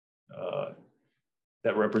memorial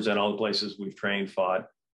that represent all the places we've trained, fought,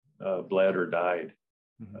 bled, or died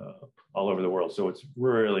all over the world. So it's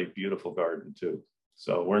really beautiful garden too.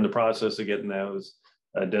 So we're in the process of getting those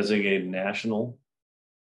designated national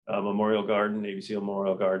Memorial Garden, Navy SEAL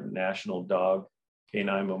Memorial Garden, National Dog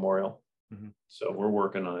Canine Memorial. So we're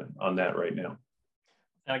working on that right now.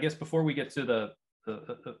 And I guess before we get to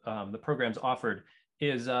the programs offered,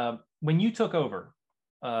 is when you took over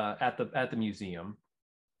at the museum,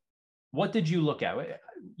 What did you look at?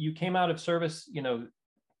 You came out of service,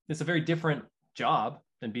 it's a very different job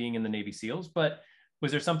than being in the Navy SEALs, but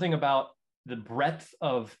was there something about the breadth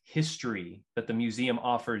of history that the museum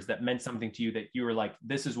offers that meant something to you that you were like,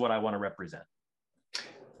 this is what I want to represent?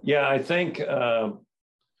 Yeah, I think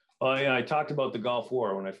I talked about the Gulf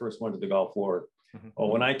War when I first went to the Gulf War. Mm-hmm. Well,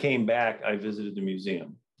 when I came back, I visited the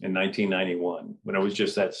museum in 1991 when it was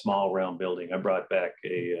just that small round building. I brought back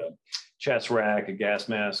a chest rack, a gas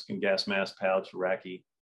mask, and gas mask pouch, Iraqi,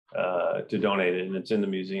 to donate it, and it's in the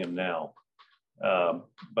museum now.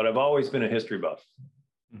 But I've always been a history buff.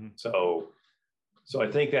 Mm-hmm. So I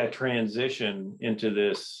think that transition into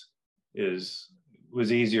this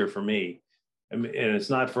was easier for me. And it's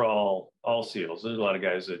not for all SEALs. There's a lot of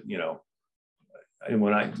guys that,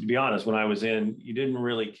 and to be honest, when I was in, you didn't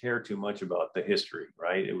really care too much about the history,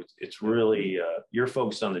 right? It's really, you're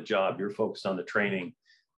focused on the job, you're focused on the training.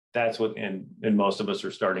 That's what, and most of us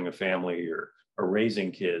are starting a family or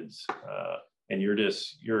raising kids, and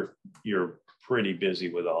you're pretty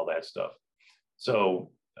busy with all that stuff.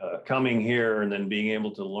 So coming here and then being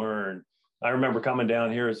able to learn, I remember coming down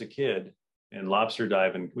here as a kid and lobster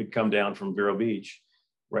diving. We'd come down from Vero Beach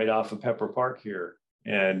right off of Pepper Park here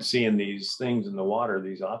and seeing these things in the water,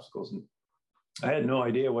 these obstacles. And I had no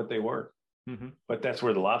idea what they were, mm-hmm. but that's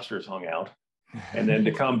where the lobsters hung out. And then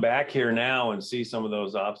to come back here now and see some of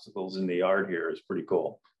those obstacles in the yard here is pretty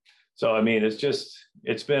cool. So, I mean,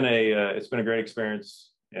 it's been a great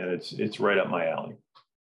experience, and it's right up my alley.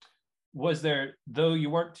 Was there, though you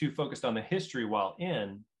weren't too focused on the history while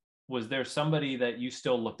in, was there somebody that you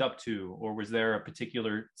still looked up to, or was there a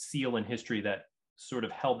particular SEAL in history that sort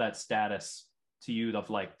of held that status to you of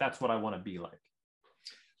like, that's what I want to be like?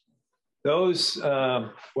 Those,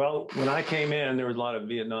 well, when I came in, there was a lot of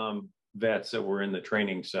Vietnam vets that were in the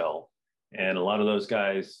training cell. And a lot of those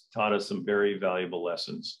guys taught us some very valuable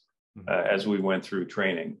lessons as we went through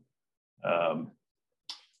training.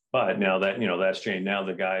 But now that, that's changed. Now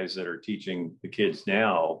the guys that are teaching the kids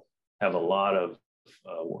now have a lot of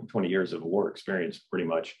 20 years of war experience pretty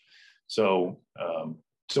much. So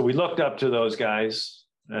we looked up to those guys,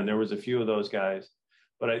 and there was a few of those guys,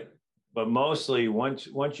 but mostly once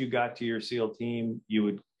you got to your SEAL team, you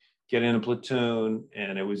would get in a platoon,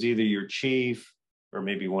 and it was either your chief or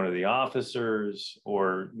maybe one of the officers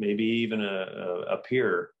or maybe even a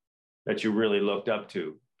peer that you really looked up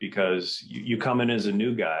to, because you come in as a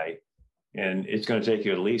new guy, and it's going to take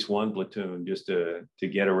you at least one platoon just to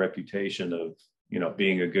get a reputation of,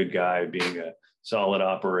 being a good guy, being a solid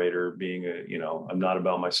operator, being I'm not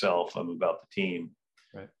about myself, I'm about the team.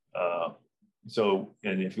 Right.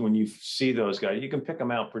 And when you see those guys, you can pick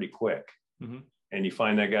them out pretty quick. Mm-hmm. And you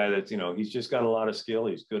find that guy that's, he's just got a lot of skill.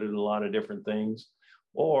 He's good at a lot of different things.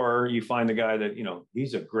 Or you find the guy that,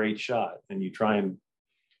 he's a great shot, and you try and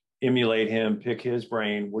emulate him, pick his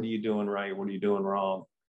brain. What are you doing right? What are you doing wrong?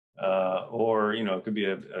 Or, it could be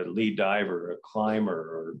a lead diver, a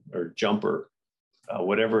climber, or jumper,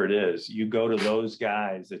 whatever it is. You go to those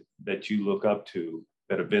guys that you look up to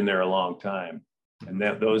that have been there a long time, and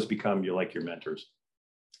those become your mentors.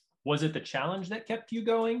 Was it the challenge that kept you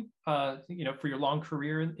going, for your long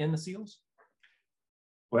career in the SEALs?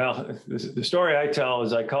 Well, the story I tell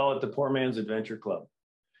is I call it the poor man's adventure club.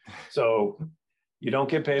 So you don't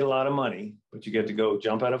get paid a lot of money, but you get to go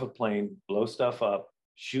jump out of a plane, blow stuff up,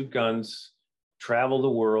 shoot guns, travel the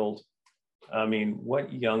world. I mean,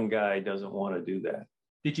 what young guy doesn't want to do that?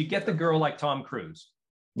 Did you get the girl like Tom Cruise?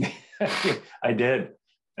 I did.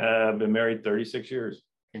 I've been married 36 years.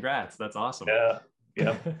 Congrats. That's awesome. Yeah.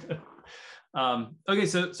 Okay.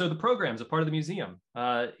 So the program's a part of the museum,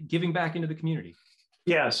 giving back into the community.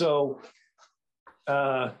 Yeah. So,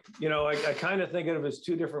 I kind of think of it as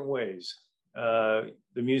two different ways. The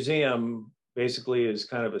museum basically is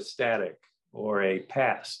kind of a static or a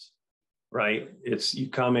past, right? It's, you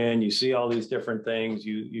come in, you see all these different things,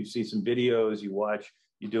 you see some videos, you watch,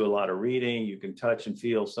 you do a lot of reading, you can touch and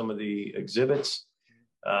feel some of the exhibits.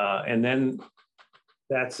 And then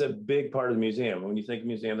that's a big part of the museum. When you think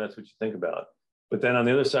museum, that's what you think about. But then on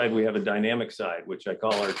the other side, we have a dynamic side, which I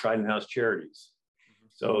call our Trident House Charities.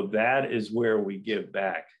 So that is where we give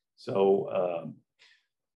back. So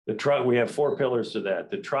we have 4 pillars to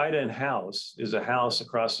that. The Trident House is a house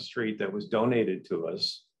across the street that was donated to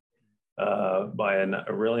us by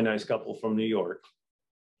a really nice couple from New York.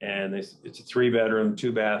 And it's a 3-bedroom,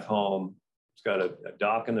 2-bath home. It's got a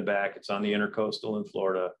dock in the back. It's on the Intercoastal in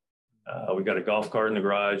Florida. We got a golf cart in the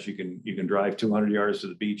garage. You can drive 200 yards to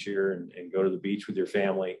the beach here and go to the beach with your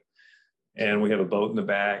family. And we have a boat in the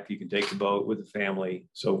back. You can take the boat with the family.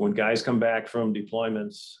 So when guys come back from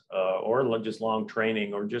deployments or just long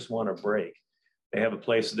training or just want a break, They have a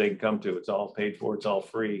place that they can come to. It's all paid for. It's all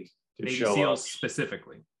free to Navy show SEALs up.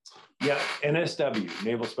 specifically. Yeah, NSW,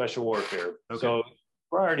 Naval Special Warfare. Okay. So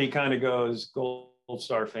priority kind of goes Gold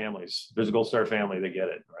Star families. There's a Gold Star family, they get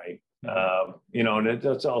it, right? You know, and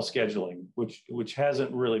that's all scheduling, which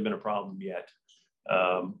hasn't really been a problem yet.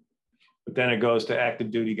 But then it goes to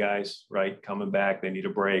active duty guys, right? Coming back, they need a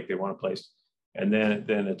break, they want a place, and then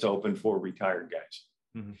it's open for retired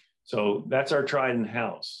guys. So that's our Trident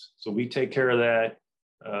House. So we take care of that.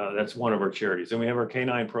 That's one of our charities, and we have our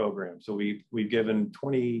canine program. So we've given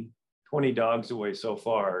 20 dogs away so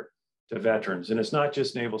far to veterans, and it's not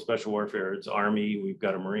just Naval Special Warfare. It's Army. We've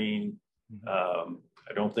got a Marine.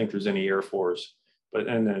 I don't think there's any Air Force,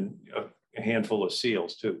 and then a handful of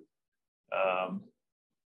SEALs too.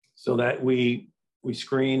 So that we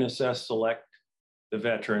screen, assess, select the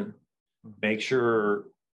veteran, make sure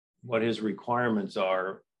what his requirements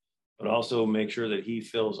are, but also make sure that he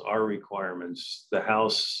fills our requirements, the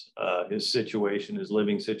house, his situation, his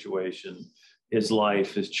living situation, his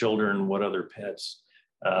life, his children, what other pets,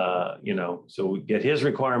 you know, so we get his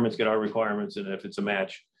requirements, get our requirements, and if it's a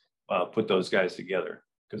match, put those guys together,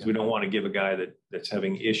 because we don't want to give a guy that's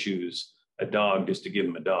having issues a dog just to give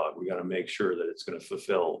him a dog. We got to make sure that it's going to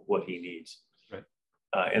fulfill what he needs. Right.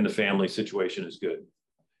 And the family situation is good.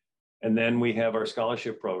 And then we have our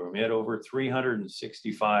scholarship program. We had over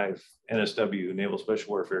 365 NSW, Naval Special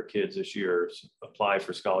Warfare kids this year apply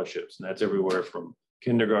for scholarships. And that's everywhere from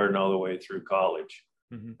kindergarten all the way through college.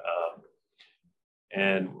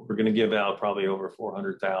 And we're going to give out probably over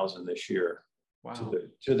 400,000 this year. Wow.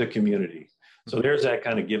 to the community. So there's that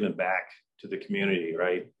kind of giving back to the community,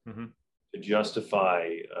 right? To justify,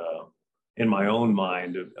 in my own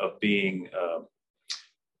mind, of being,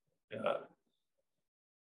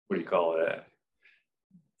 what do you call it?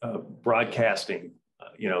 Broadcasting,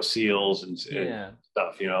 you know, SEALs and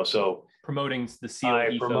stuff, you know. So promoting the SEAL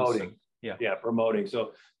ethos. Promoting, promoting.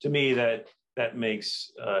 So to me, that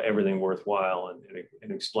makes everything worthwhile, and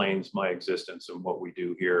it explains my existence and what we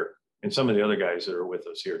do here, and some of the other guys that are with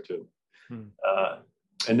us here too.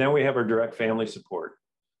 And then we have our direct family support.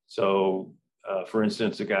 So, for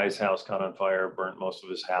instance, a guy's house caught on fire, burnt most of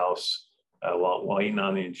his house. While eating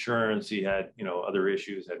on the insurance, he had, you know, other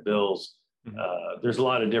issues, had bills. There's a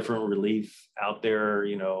lot of different relief out there,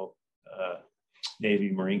 you know,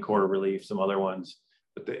 Navy, Marine Corps relief, some other ones,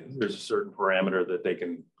 but there's a certain parameter that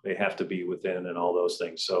they have to be within, and all those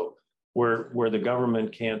things. So where the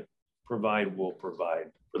government can't provide, we'll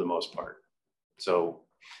provide for the most part. So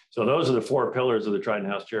those are the 4 pillars of the Trident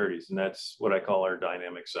House Charities, and that's what I call our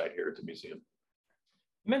dynamic site here at the museum.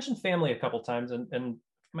 You mentioned family a couple of times, and I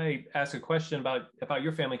may ask a question about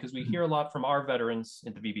your family, because we hear a lot from our veterans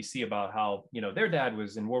at the VBC about how, you know, their dad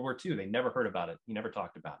was in World War II. They never heard about it. He never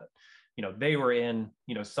talked about it. You know, they were in,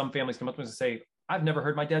 you know, some families come up to us and say, I've never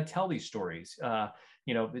heard my dad tell these stories.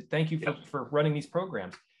 You know, thank you for running these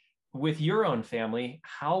programs. With your own family,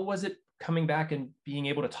 how was it coming back and being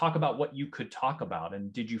able to talk about what you could talk about?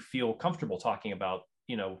 And did you feel comfortable talking about,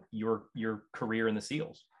 you know, your career in the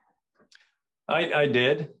SEALs? I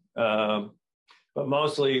did. But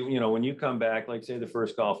mostly, you know, when you come back, like say the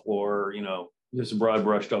first Gulf War, you know, just a broad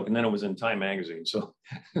brushstroke, and then it was in Time magazine. So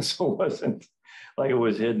it wasn't like it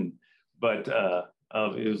was hidden, but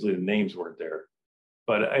usually the names weren't there.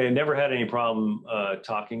 But I never had any problem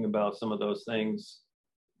talking about some of those things.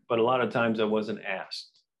 But a lot of times I wasn't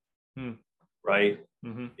asked, right?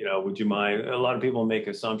 You know, would you mind? A lot of people make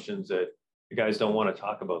assumptions that the guys don't want to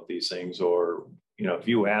talk about these things, or, you know, if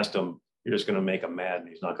you asked them, you're just going to make him mad and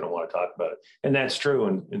he's not going to want to talk about it. And that's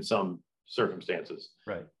true in some circumstances.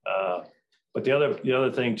 Right. But the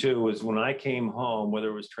other thing too was when I came home, whether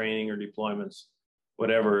it was training or deployments,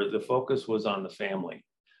 whatever, the focus was on the family.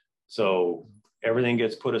 So everything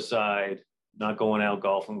gets put aside, not going out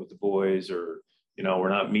golfing with the boys, or, you know, we're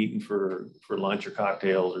not meeting for lunch or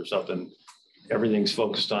cocktails or something. Everything's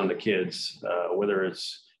focused on the kids, whether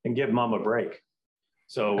it's, and give mom a break.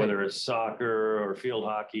 So whether it's soccer or field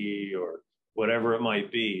hockey or whatever it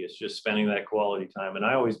might be, it's just spending that quality time. And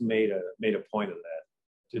I always made a point of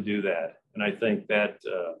that, to do that. And I think that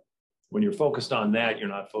when you're focused on that, you're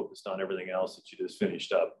not focused on everything else that you just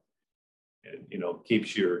finished up. And, you know,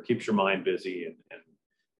 keeps your mind busy. And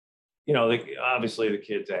you know, obviously the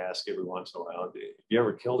kids ask every once in a while, have you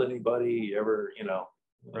ever killed anybody? You ever, you know?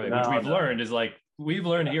 Right, which we've learned is like, we've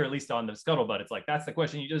learned here, at least on the Scuttlebutt, it's like, that's the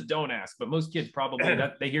question you just don't ask. But most kids probably,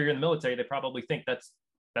 that they hear you're in the military, they probably think that's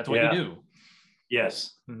what you do.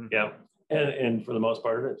 Yes. Yeah. And for the most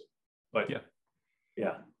part it is. But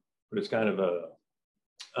but it's kind of a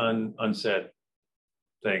unsaid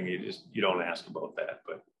thing. You don't ask about that.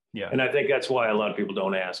 But Yeah. And I think that's why a lot of people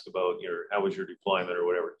don't ask about how was your deployment or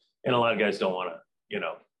whatever. And a lot of guys don't want to,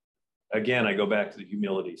 again, I go back to the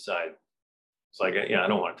humility side. It's like, I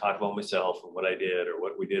don't want to talk about myself and what I did or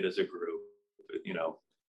what we did as a group.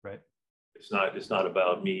 Right. It's not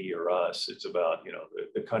about me or us. It's about,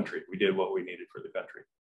 the country. We did what we needed for the country.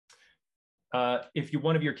 If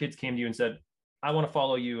one of your kids came to you and said, I want to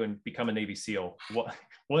follow you and become a Navy SEAL,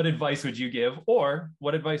 what advice would you give? Or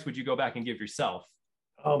what advice would you go back and give yourself?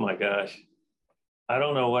 Oh my gosh. I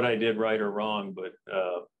don't know what I did right or wrong, but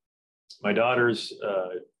my daughter's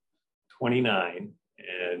 29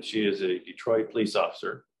 and she is a Detroit police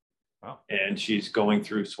officer. Wow. And she's going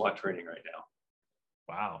through SWAT training right now.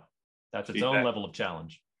 Wow. That's its own level of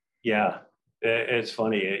challenge. Yeah. It's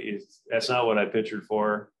funny. That's not what I pictured for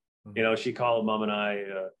her. Mm-hmm. She called Mom and I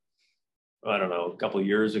don't know, a couple of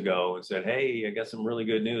years ago and said, hey, I got some really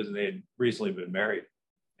good news. And they had recently been married.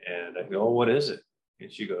 And I go, oh, what is it?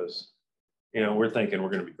 And she goes, we're thinking we're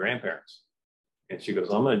going to be grandparents. And she goes,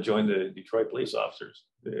 I'm going to join the Detroit police officers,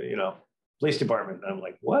 police department. And I'm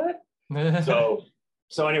like, what?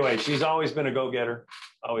 So anyway, she's always been a go-getter,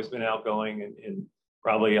 always been outgoing. And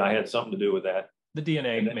probably I had something to do with that. The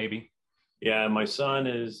DNA, maybe. Yeah. My son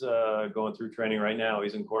is going through training right now.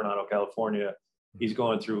 He's in Coronado, California. He's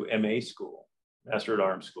going through MA school, Master at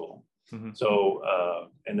Arms school. Mm-hmm. So,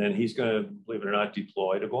 and then he's going to, believe it or not,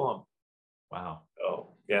 deploy to Guam. Wow. Oh,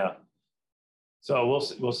 yeah. So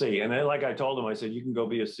we'll see. And then, like I told him, I said, you can go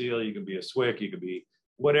be a SEAL, you can be a SWIC, you can be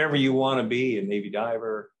whatever you want to be, a Navy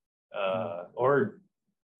diver, or,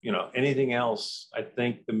 anything else. I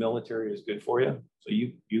think the military is good for you. So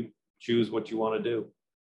you choose what you want to do.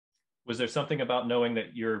 Was there something about knowing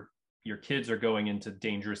that your kids are going into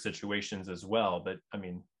dangerous situations as well? But I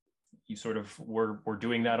mean, you sort of were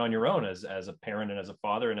doing that on your own as a parent and as a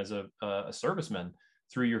father and as a serviceman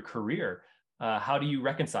through your career. How do you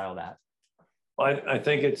reconcile that? Well, I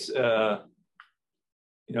think it's,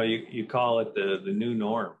 you call it the new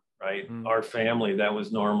norm, right? Mm. Our family, that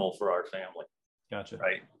was normal for our family. Gotcha.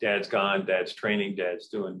 Right. Dad's gone, dad's training, dad's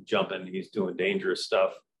doing jumping, he's doing dangerous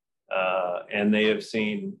stuff. And they have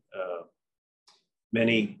seen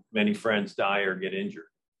many, many friends die or get injured.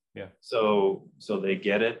 Yeah. So they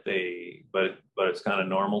get it. But it's kind of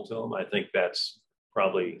normal to them. I think that's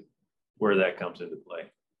probably where that comes into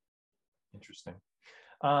play. Interesting.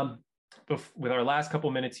 With our last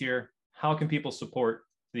couple minutes here, how can people support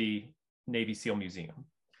the Navy SEAL Museum?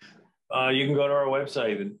 You can go to our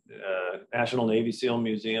website,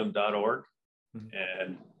 nationalnavysealmuseum.org. Mm-hmm.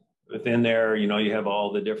 And within there, you have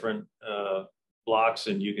all the different blocks,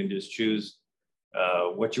 and you can just choose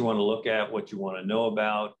what you want to look at, what you want to know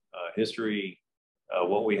about, history,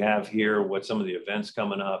 what we have here, what some of the events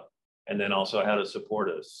coming up, and then also how to support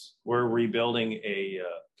us. We're rebuilding a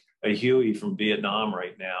Huey from Vietnam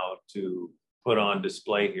right now to put on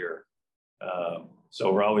display here.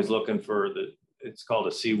 So we're always looking for it's called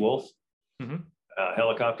a Sea Wolf. Mm-hmm.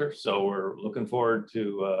 Helicopter. So we're looking forward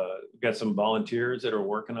to get some volunteers that are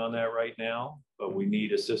working on that right now, but we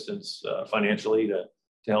need assistance financially to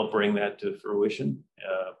help bring that to fruition.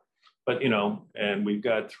 But and we've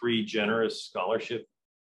got 3 generous scholarship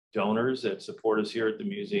donors that support us here at the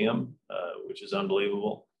museum, which is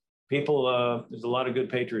unbelievable. People, there's a lot of good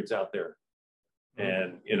patriots out there,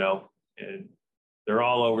 and and they're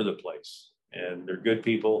all over the place, and they're good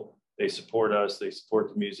people. They support us. They support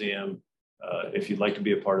the museum. If you'd like to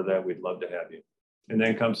be a part of that, we'd love to have you. And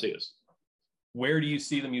then come see us. Where do you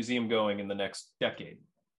see the museum going in the next decade?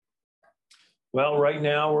 Well, right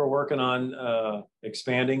now we're working on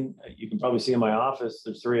expanding. You can probably see in my office,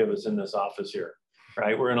 there's 3 of us in this office here,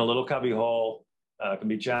 right? We're in a little cubby hole. It can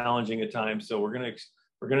be challenging at times. So we're going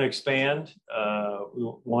to expand.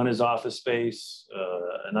 One is office space,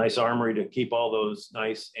 a nice armory to keep all those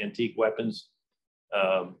nice antique weapons.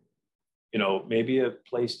 Maybe a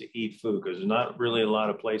place to eat food, because there's not really a lot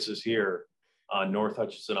of places here on North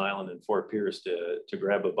Hutchinson Island and Fort Pierce to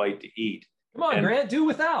grab a bite to eat. Come on, Grant, do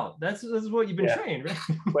without. This is what you've been trained, right?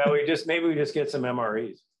 Well, maybe we just get some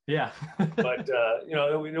MREs. Yeah. But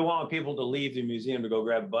we don't want people to leave the museum to go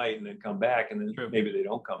grab a bite and then come back, and then maybe they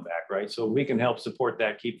don't come back, right? So we can help support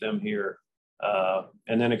that, keep them here,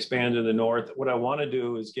 and then expand to the north. What I want to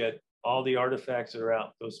do is get all the artifacts that are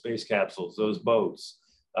out, those space capsules, those boats,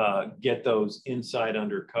 get those inside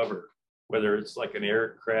under cover, whether it's like an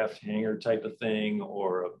aircraft hangar type of thing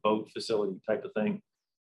or a boat facility type of thing,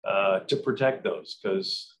 to protect those,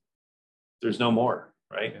 because there's no more,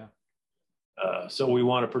 right? Yeah. So we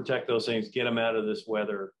want to protect those things, get them out of this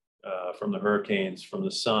weather, from the hurricanes, from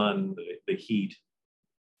the sun, the heat.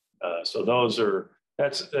 So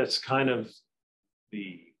that's kind of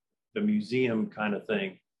the museum kind of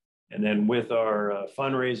thing. And then with our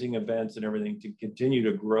fundraising events and everything to continue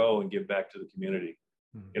to grow and give back to the community.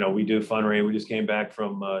 We do fundraising. We just came back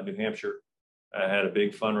from New Hampshire. I had a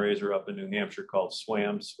big fundraiser up in New Hampshire called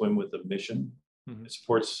Swim with a Mission. It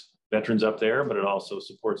supports veterans up there, but it also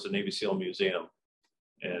supports the Navy SEAL Museum.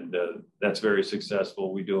 And that's very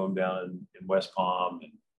successful. We do them down in West Palm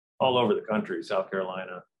and all over the country, South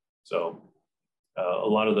Carolina. So a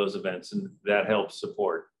lot of those events, and that helps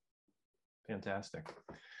support. Fantastic.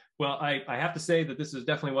 Well, I have to say that this is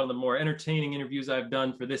definitely one of the more entertaining interviews I've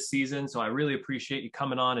done for this season. So I really appreciate you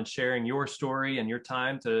coming on and sharing your story and your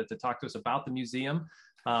time to talk to us about the museum.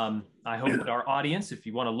 I hope that our audience, if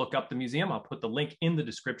you want to look up the museum, I'll put the link in the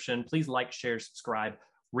description. Please like, share, subscribe,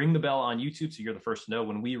 ring the bell on YouTube so you're the first to know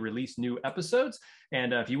when we release new episodes.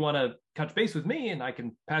 And if you want to touch base with me and I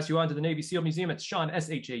can pass you on to the Navy SEAL Museum, it's Sean,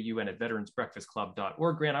 SHAUN at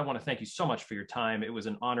veteransbreakfastclub.org. Grant, I want to thank you so much for your time. It was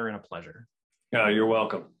an honor and a pleasure. Yeah, you're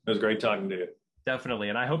welcome. It was great talking to you. Definitely.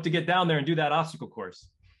 And I hope to get down there and do that obstacle course.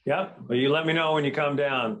 Yeah. Well, you let me know when you come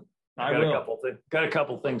down. I will. Got a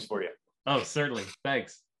couple things for you. Oh, certainly.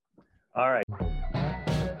 Thanks. All right.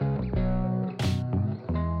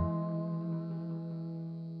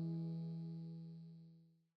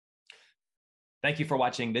 Thank you for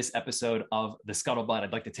watching this episode of The Scuttlebutt.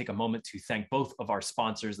 I'd like to take a moment to thank both of our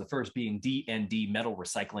sponsors, the first being D&D Metal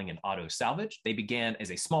Recycling and Auto Salvage. They began as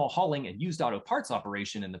a small hauling and used auto parts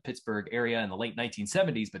operation in the Pittsburgh area in the late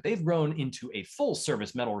 1970s, but they've grown into a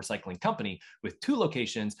full-service metal recycling company with 2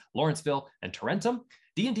 locations, Lawrenceville and Tarentum.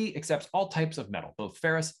 D&D accepts all types of metal, both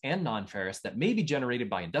ferrous and non-ferrous, that may be generated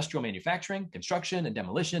by industrial manufacturing, construction and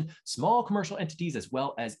demolition, small commercial entities, as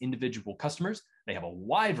well as individual customers. They have a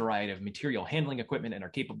wide variety of material handling equipment and are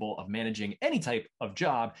capable of managing any type of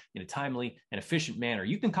job in a timely and efficient manner.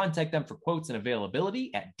 You can contact them for quotes and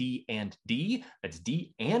availability at D&D. That's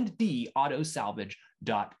D&D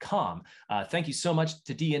Autosalvage.com. Thank you so much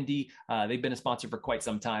to D&D. They've been a sponsor for quite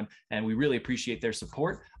some time, and we really appreciate their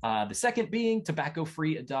support. The second being tobacco-free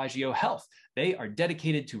Adagio Health. They are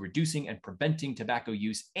dedicated to reducing and preventing tobacco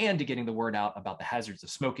use and to getting the word out about the hazards of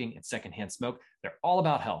smoking and secondhand smoke. They're all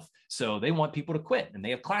about health. So they want people to quit, and they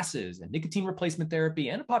have classes and nicotine replacement therapy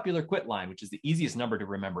and a popular quit line, which is the easiest number to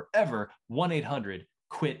remember ever,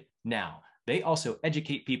 1-800-QUIT-NOW. They also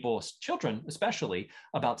educate people, children especially,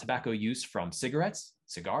 about tobacco use from cigarettes,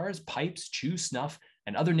 cigars, pipes, chew, snuff,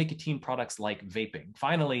 and other nicotine products like vaping.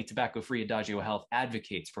 Finally, tobacco-free Adagio Health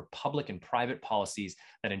advocates for public and private policies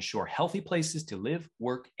that ensure healthy places to live,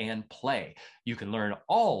 work, and play. You can learn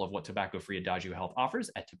all of what tobacco-free Adagio Health offers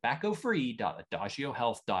at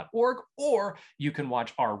tobaccofree.adagiohealth.org, or you can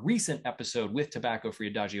watch our recent episode with tobacco-free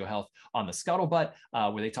Adagio Health on the Scuttlebutt,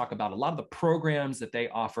 where they talk about a lot of the programs that they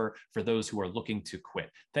offer for those who are looking to quit.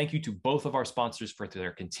 Thank you to both of our sponsors for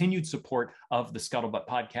their continued support of the Scuttlebutt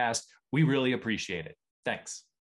podcast. We really appreciate it. Thanks.